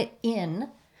allow it in.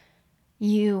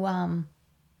 You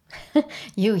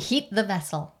you heat the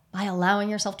vessel by allowing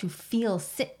yourself to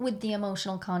sit with the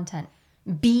emotional content,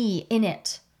 be in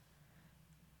it.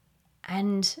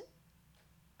 And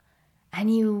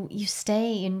you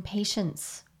stay in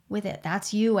patience with it.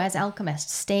 That's you as alchemist,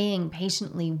 staying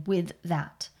patiently with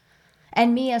that.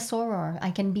 And me as soror,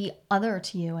 I can be other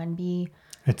to you and be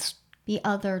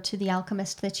other to the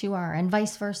alchemist that you are, and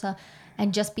vice versa,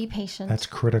 and just be patient. That's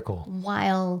critical.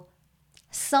 While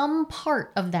some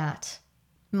part of that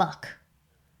muck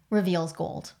reveals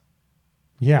gold.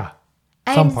 Yeah.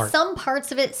 And some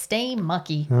parts of it stay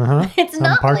mucky. It's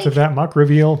some parts of that muck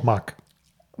reveal muck.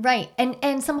 Right.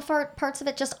 And some parts of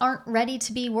it just aren't ready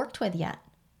to be worked with yet.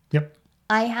 Yep.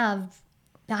 I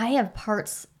have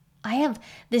parts. I have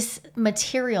this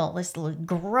material, this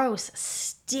gross,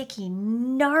 sticky,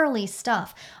 gnarly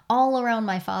stuff all around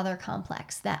my father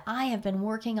complex that I have been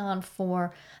working on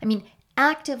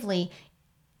actively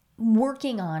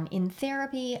working on in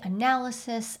therapy,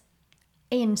 analysis,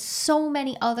 in so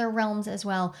many other realms as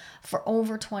well for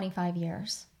over 25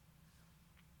 years.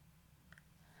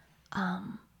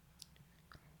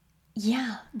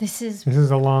 This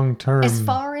is a long term. As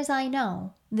far as I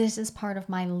know, this is part of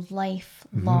my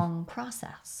lifelong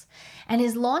process. And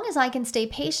as long as I can stay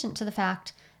patient to the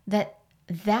fact that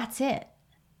that's it.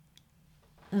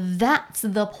 That's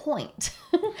the point.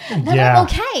 Then Yeah. I'm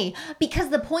okay, because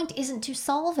the point isn't to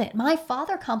solve it. My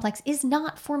father complex is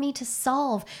not for me to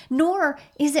solve, nor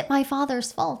is it my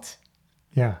father's fault.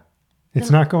 Yeah. It's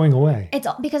not going away. It's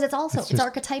because it's also, It's it's just-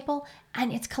 archetypal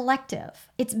and it's collective.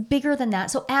 It's bigger than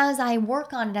that. So as I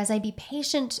work on it, as I be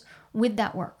patient with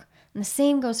that work, and the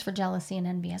same goes for jealousy and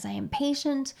envy, as I am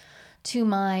patient to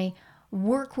my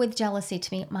work with jealousy,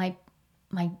 to me, my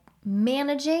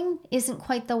managing isn't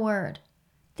quite the word.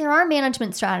 There are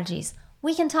management strategies.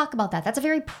 We can talk about that. That's a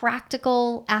very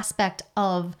practical aspect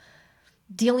of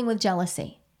dealing with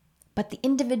jealousy. But the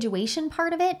individuation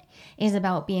part of it is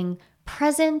about being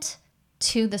present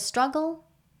to the struggle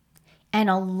and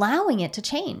allowing it to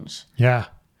change. Yeah.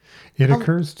 It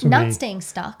occurs to Not me. staying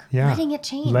stuck, Yeah. letting it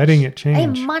change. Letting it I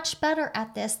am change. much better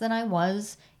at this than I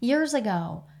was years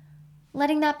ago.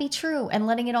 Letting that be true and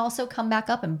letting it also come back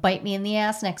up and bite me in the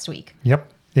ass next week.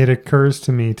 Yep. It occurs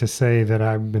to me to say that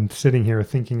I've been sitting here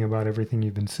thinking about everything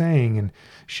you've been saying, and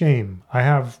shame. I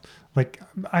have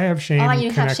shame Oh,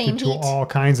 you have connected shame to heat? all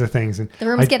kinds of things. And The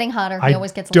room's I- getting hotter. I He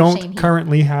always gets a little shame don't heat.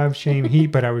 currently have shame heat,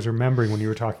 but I was remembering when you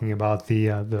were talking about the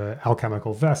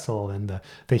alchemical vessel and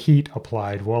the heat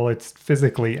applied. Well, it's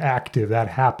physically active. That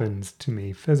happens to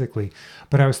me physically.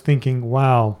 But I was thinking,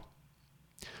 wow,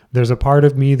 there's a part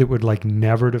of me that would like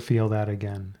never to feel that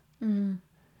again.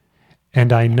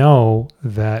 And I know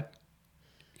that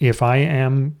if I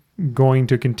am going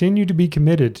to continue to be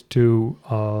committed to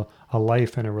a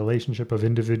life and a relationship of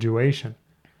individuation,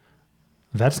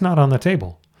 that's not on the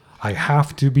table. I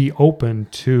have to be open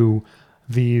to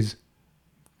these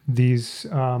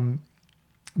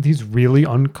really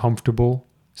uncomfortable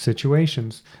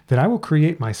situations that I will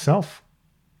create myself.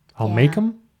 I'll Yeah. make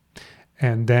them.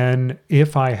 And then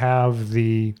if I have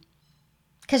the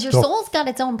Because your So- soul's got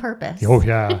its own purpose. Oh,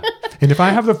 yeah. And if I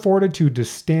have the fortitude to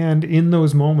stand in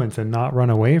those moments and not run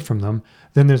away from them,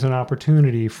 then there's an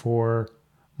opportunity for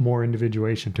more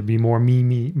individuation, to be more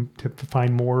me, to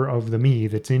find more of the me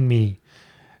that's in me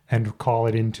and call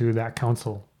it into that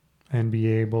council and be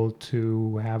able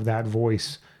to have that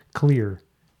voice clear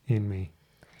in me.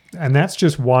 And that's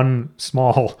just one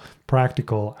small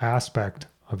practical aspect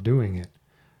of doing it.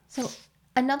 So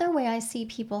another way I see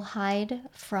people hide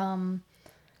from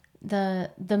the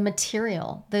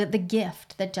material, the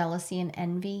gift that jealousy and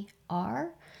envy are,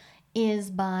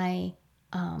 is by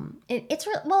it's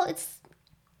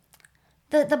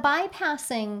the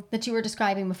bypassing that you were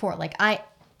describing before. Like I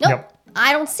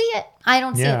don't see it. I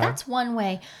don't see Yeah. it. That's one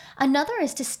way. Another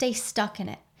is to stay stuck in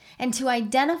it and to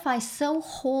identify so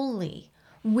wholly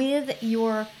with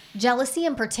your jealousy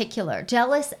in particular.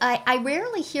 I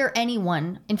rarely hear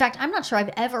anyone, in fact, I'm not sure I've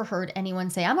ever heard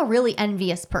anyone say, I'm a really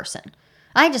envious person.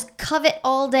 I just covet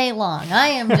all day long. I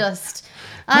am just,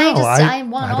 I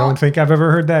want I all. don't think I've ever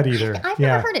heard that either. I've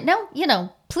never heard it.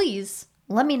 No, please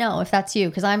let me know if that's you,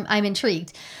 because I'm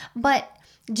intrigued. But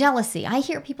jealousy, I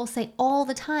hear people say all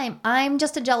the time, I'm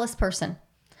just a jealous person.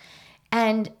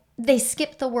 And they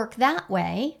skip the work that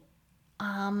way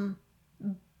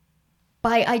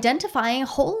by identifying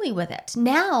wholly with it.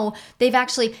 Now they've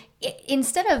actually,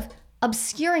 instead of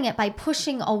obscuring it by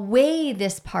pushing away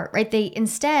this part, right? They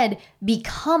instead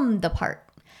become the part.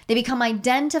 They become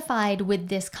identified with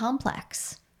this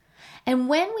complex. And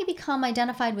when we become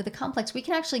identified with the complex, we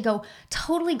can actually go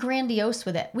totally grandiose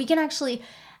with it. We can actually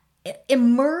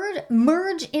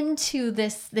merge into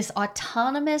this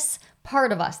autonomous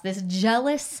part of us, this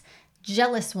jealous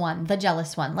one, the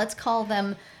jealous one. Let's call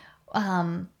them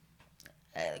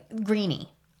Greenie.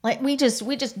 Like we just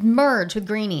merge with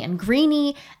Greenie, and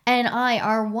Greenie and I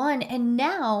are one. And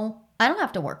now I don't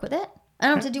have to work with it. I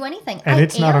don't have to do anything. And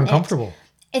it's not am uncomfortable.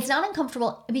 It's not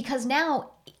uncomfortable because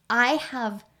now I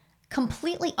have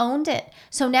completely owned it.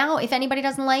 So now if anybody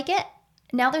doesn't like it,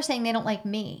 now they're saying they don't like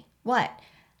me. What?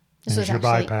 There's your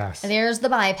bypass. There's the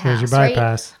bypass. There's your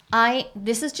bypass. Right?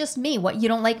 This is just me. What, you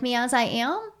don't like me as I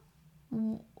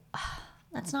am?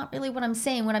 That's not really what I'm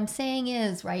saying. What I'm saying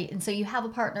is, right? And so you have a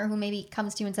partner who maybe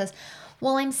comes to you and says,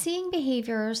 well, I'm seeing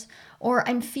behaviors, or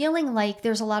I'm feeling like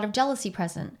there's a lot of jealousy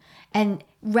present. And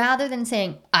rather than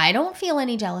saying, I don't feel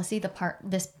any jealousy,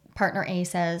 this partner A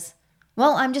says,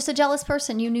 well, I'm just a jealous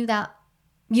person. You knew that.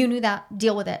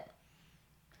 Deal with it.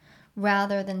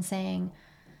 Rather than saying,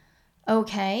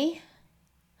 okay,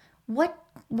 what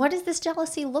does this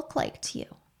jealousy look like to you?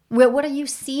 What are you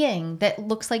seeing that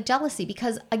looks like jealousy?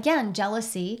 Because again,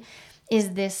 jealousy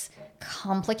is this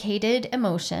complicated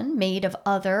emotion made of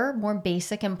other more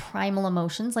basic and primal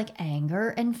emotions like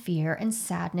anger and fear and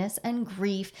sadness and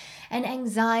grief and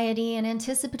anxiety and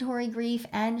anticipatory grief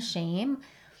and shame.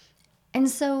 And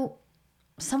so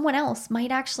someone else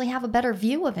might actually have a better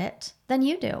view of it than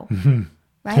you do.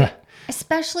 Right? Yeah.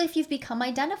 Especially if you've become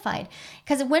identified.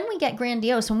 Because when we get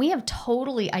grandiose, when we have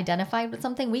totally identified with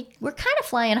something, we're kind of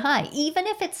flying high, even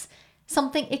if it's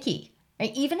something icky,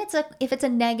 right? Even if it's a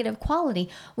negative quality,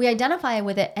 we identify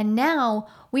with it, and now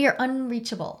we are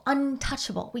unreachable,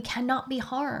 untouchable. We cannot be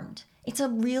harmed. It's a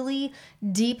really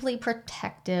deeply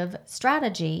protective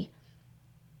strategy.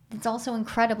 It's also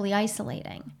incredibly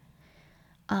isolating.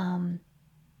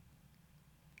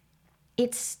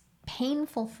 It's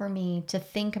painful for me to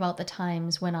think about the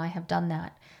times when I have done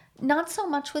that. Not so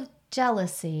much with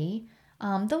jealousy,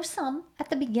 though some at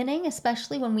the beginning,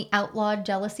 especially when we outlawed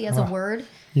jealousy as a word.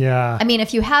 Yeah. I mean,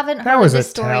 if you haven't That heard was this a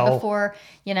story tell. before,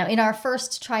 in our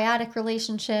first triadic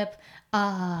relationship,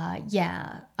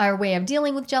 our way of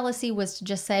dealing with jealousy was to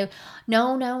just say,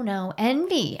 no,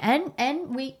 envy.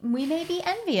 And we may be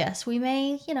envious. We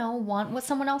may, want what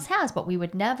someone else has, but we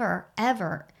would never,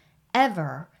 ever,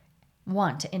 ever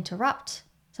want to interrupt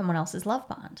someone else's love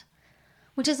bond,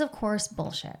 which is, of course,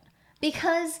 bullshit.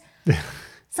 Because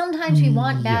sometimes we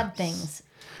want bad Yes. things.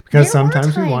 Because There were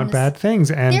sometimes we want times- bad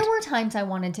things. And There were times I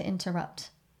wanted to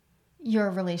interrupt your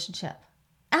relationship.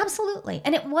 Absolutely.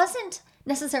 And it wasn't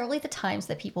necessarily the times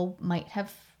that people might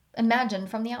have imagined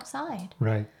from the outside.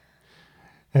 right.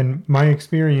 And my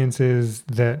experience is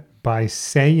that by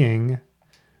saying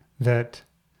that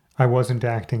I wasn't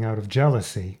acting out of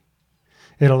jealousy,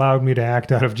 it allowed me to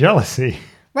act out of jealousy.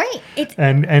 Right. It's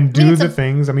And do it's the a-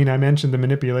 things. I mean, I mentioned the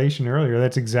manipulation earlier.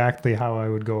 That's exactly how I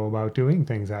would go about doing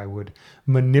things. I would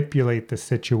manipulate the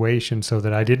situation so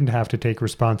that I didn't have to take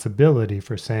responsibility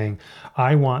for saying,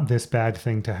 I want this bad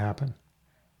thing to happen.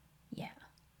 yeah.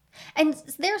 And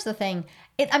there's the thing.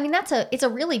 It's a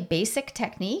really basic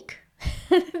technique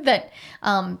that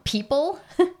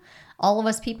all of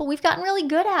us people, we've gotten really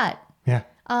good at. Yeah.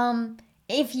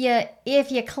 If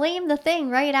you claim the thing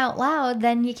right out loud,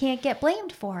 then you can't get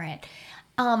blamed for it.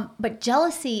 But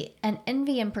jealousy and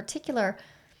envy in particular,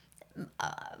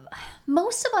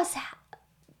 most of us,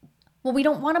 we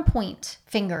don't want to point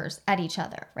fingers at each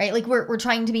other, right? Like we're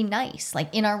trying to be nice.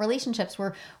 Like in our relationships,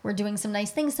 we're doing some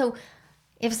nice things. So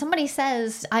if somebody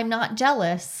says, I'm not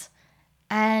jealous,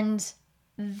 and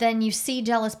then you see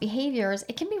jealous behaviors,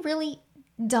 it can be really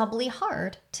doubly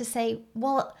hard to say,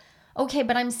 well, okay,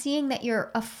 but I'm seeing that you're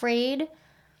afraid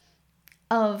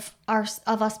of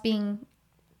us being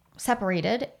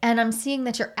separated, and I'm seeing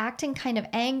that you're acting kind of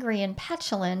angry and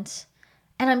petulant,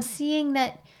 and I'm seeing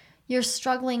that you're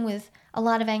struggling with a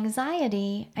lot of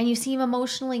anxiety, and you seem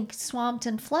emotionally swamped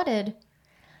and flooded.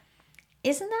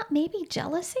 Isn't that maybe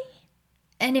jealousy?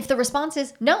 And if the response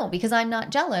is no, because I'm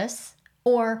not jealous,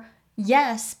 or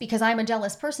yes, because I'm a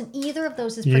jealous person, either of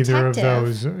those is protective. Either of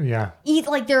those, yeah.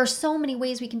 Like there are so many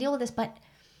ways we can deal with this, but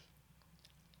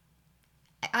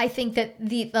I think that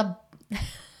the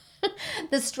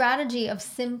the strategy of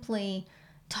simply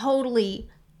totally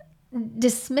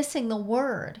dismissing the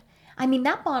word,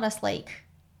 that bought us like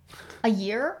a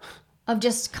year of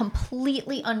just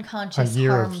completely unconscious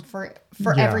harm for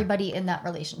yeah. everybody in that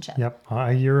relationship. Yep.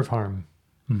 A year of harm.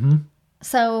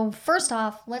 So first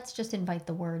off, let's just invite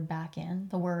the word back in,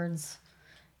 the words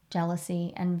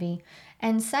jealousy, envy.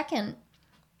 And second,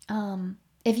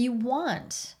 if you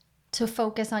want to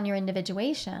focus on your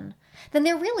individuation, then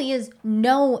there really is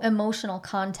no emotional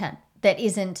content that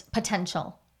isn't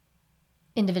potential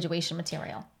individuation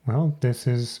material. Well, this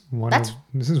is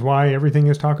why everything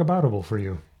is talk aboutable for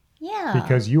you. Yeah.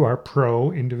 Because you are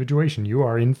pro individuation. You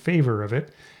are in favor of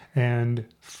it. And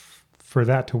for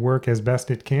that to work as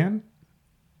best it can,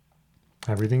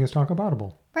 everything is talk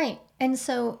aboutable. Right. And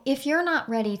so if you're not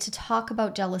ready to talk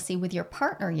about jealousy with your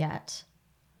partner yet,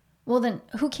 well, then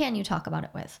who can you talk about it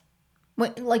with?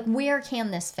 Where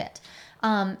can this fit?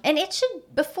 And it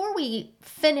should, before we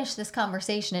finish this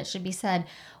conversation, it should be said,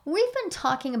 we've been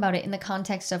talking about it in the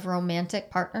context of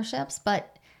romantic partnerships,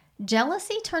 but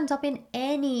jealousy turns up in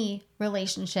any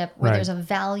relationship where Right. there's a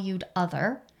valued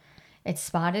other. It's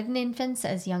spotted in infants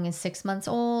as young as 6 months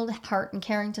old. Hart and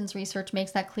Carrington's research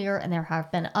makes that clear, and there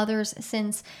have been others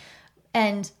since.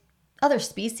 And other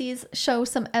species show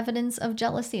some evidence of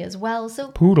jealousy as well. So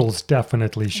Poodles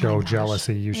definitely show gosh.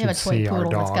 jealousy. You we have should a toy see our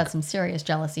poodle that's dog. got some serious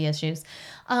jealousy issues.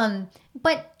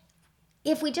 But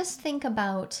if we just think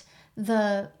about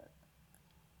that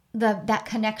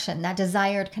connection, that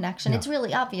desired connection, it's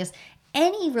really obvious.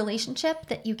 Any relationship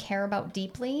that you care about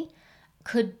deeply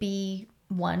could be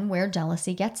one where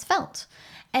jealousy gets felt.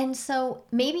 And so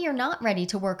maybe you're not ready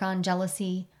to work on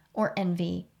jealousy or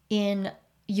envy in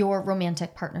your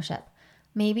romantic partnership.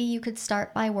 Maybe you could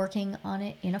start by working on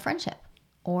it in a friendship.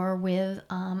 or with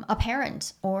a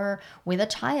parent or with a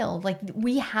child. Like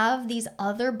we have these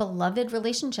other beloved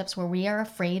relationships where we are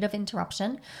afraid of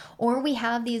interruption, or we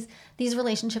have these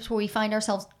relationships where we find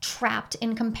ourselves trapped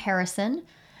in comparison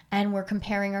and we're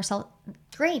comparing ourselves.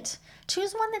 Great.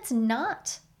 Choose one that's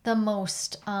not the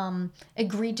most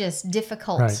egregious,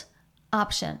 difficult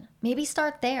option. Maybe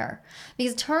start there,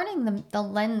 because turning the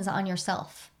lens on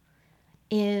yourself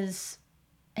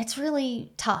it's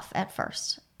really tough at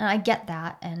first. And I get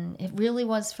that. And it really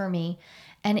was for me.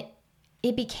 And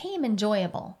it became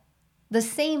enjoyable the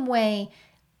same way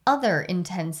other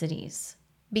intensities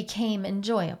became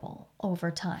enjoyable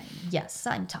over time. Yes,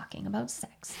 I'm talking about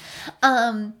sex.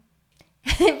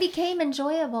 It became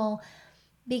enjoyable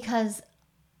because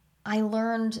I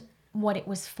learned what it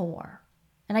was for.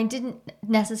 And I didn't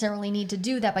necessarily need to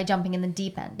do that by jumping in the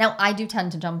deep end. Now, I do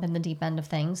tend to jump in the deep end of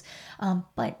things,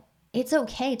 but it's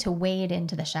okay to wade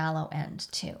into the shallow end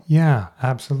too. Yeah,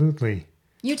 absolutely.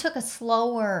 You took a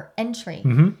slower entry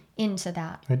into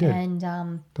that. I did.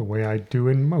 And the way I do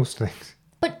in most things.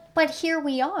 But here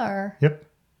we are. Yep.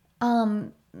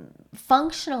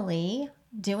 Functionally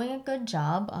doing a good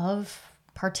job of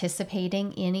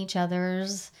participating in each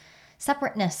other's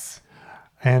separateness.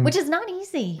 And which is not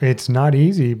easy. It's not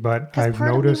easy, but I've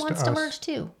part noticed of me wants to merge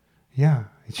too. Yeah,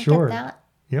 sure. I get that.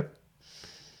 Yep.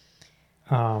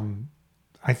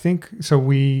 I think so.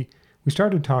 We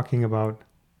started talking about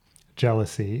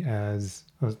jealousy as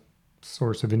a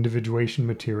source of individuation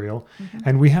material,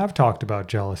 and we have talked about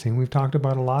jealousy, and we've talked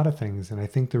about a lot of things. And I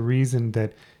think the reason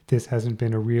that this hasn't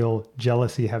been a real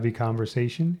jealousy-heavy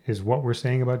conversation is what we're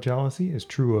saying about jealousy is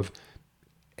true of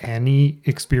any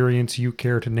experience you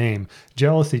care to name.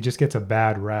 Jealousy just gets a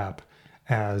bad rap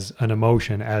as an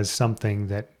emotion, as something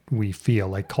that we feel.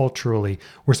 Like culturally,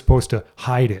 we're supposed to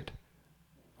hide it.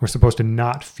 We're supposed to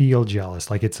not feel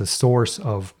jealous, like it's a source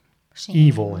of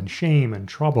evil and shame and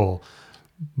trouble.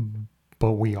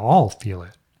 But we all feel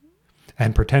it.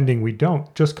 And pretending we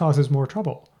don't just causes more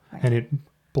trouble. Right. And it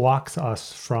blocks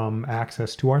us from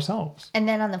access to ourselves. And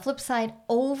then on the flip side,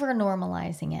 over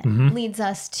normalizing it leads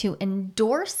us to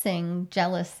endorsing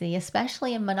jealousy,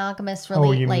 especially in monogamous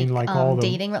like all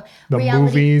dating the reality.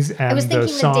 Movies and I was thinking the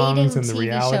songs and the TV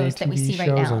reality shows that we see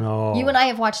right now. You and I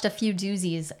have watched a few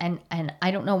doozies, and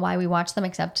I don't know why we watch them,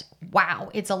 except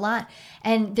wow, it's a lot.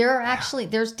 And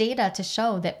there's data to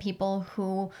show that people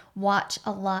who watch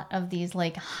a lot of these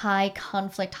like high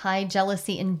conflict, high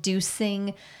jealousy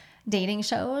inducing dating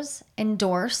shows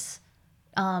endorse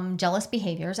jealous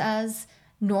behaviors as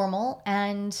normal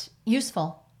and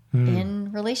useful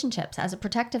in relationships as a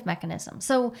protective mechanism.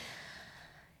 So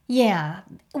yeah,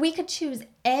 we could choose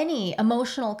any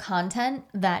emotional content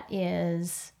that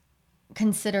is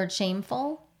considered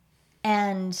shameful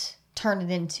and turn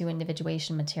it into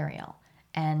individuation material.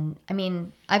 And I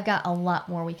mean, I've got a lot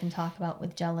more we can talk about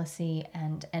with jealousy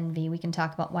and envy. We can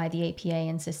talk about why the APA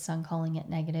insists on calling it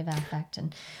negative affect.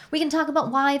 And we can talk about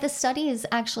why the studies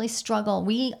actually struggle.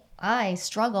 I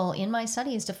struggle in my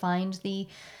studies to find the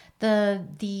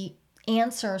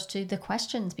answers to the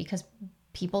questions, because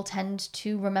people tend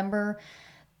to remember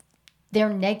their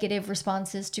negative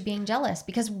responses to being jealous,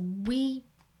 because we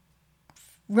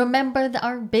remember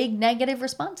our big negative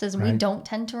responses, and we don't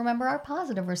tend to remember our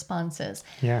positive responses.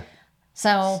 Yeah.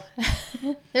 So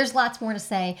there's lots more to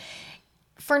say.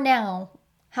 For now,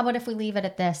 how about if we leave it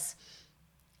at this?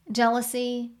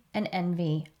 Jealousy and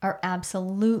envy are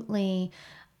absolutely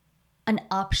an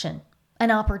option,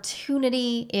 an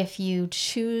opportunity, if you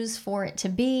choose for it to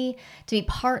be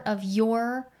part of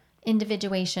your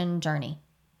individuation journey.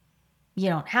 You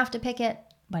don't have to pick it,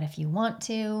 but if you want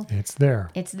to, it's there.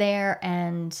 It's there,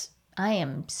 and I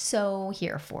am so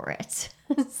here for it.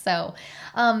 So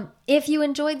if you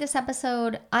enjoyed this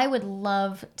episode, I would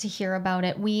love to hear about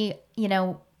it. We,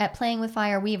 at Playing with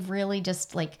Fire, we've really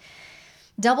just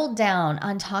doubled down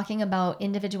on talking about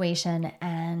individuation,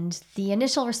 and the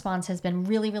initial response has been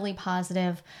really, really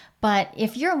positive. But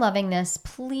if you're loving this,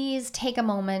 please take a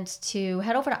moment to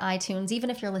head over to iTunes. Even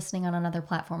if you're listening on another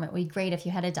platform, it would be great if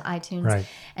you headed to iTunes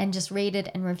and just rated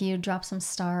and reviewed, drop some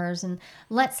stars, and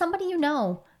let somebody you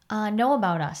know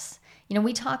about us.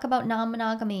 We talk about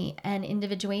non-monogamy and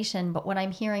individuation, but what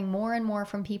I'm hearing more and more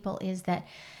from people is that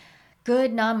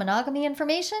good non-monogamy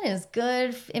information is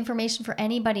good information for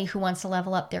anybody who wants to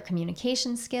level up their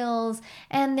communication skills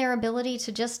and their ability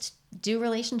to just do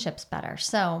relationships better.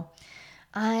 So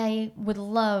I would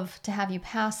love to have you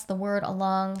pass the word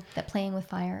along that Playing with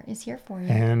Fire is here for you.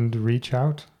 And reach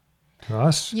out to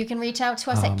us. You can reach out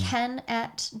to us at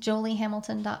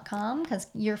ken@joliehamilton.com, because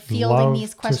you're fielding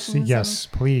these questions yes,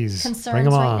 please. concerns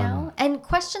right now. And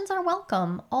questions are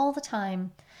welcome all the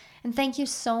time. And thank you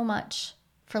so much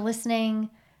for listening,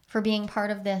 for being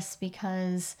part of this,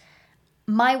 because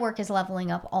my work is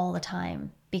leveling up all the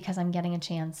time because I'm getting a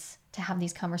chance to have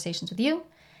these conversations with you.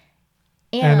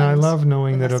 And I love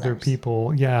knowing the that other listeners.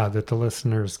 people, that the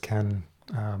listeners can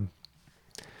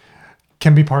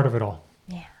be part of it all.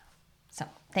 Yeah. So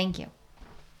thank you.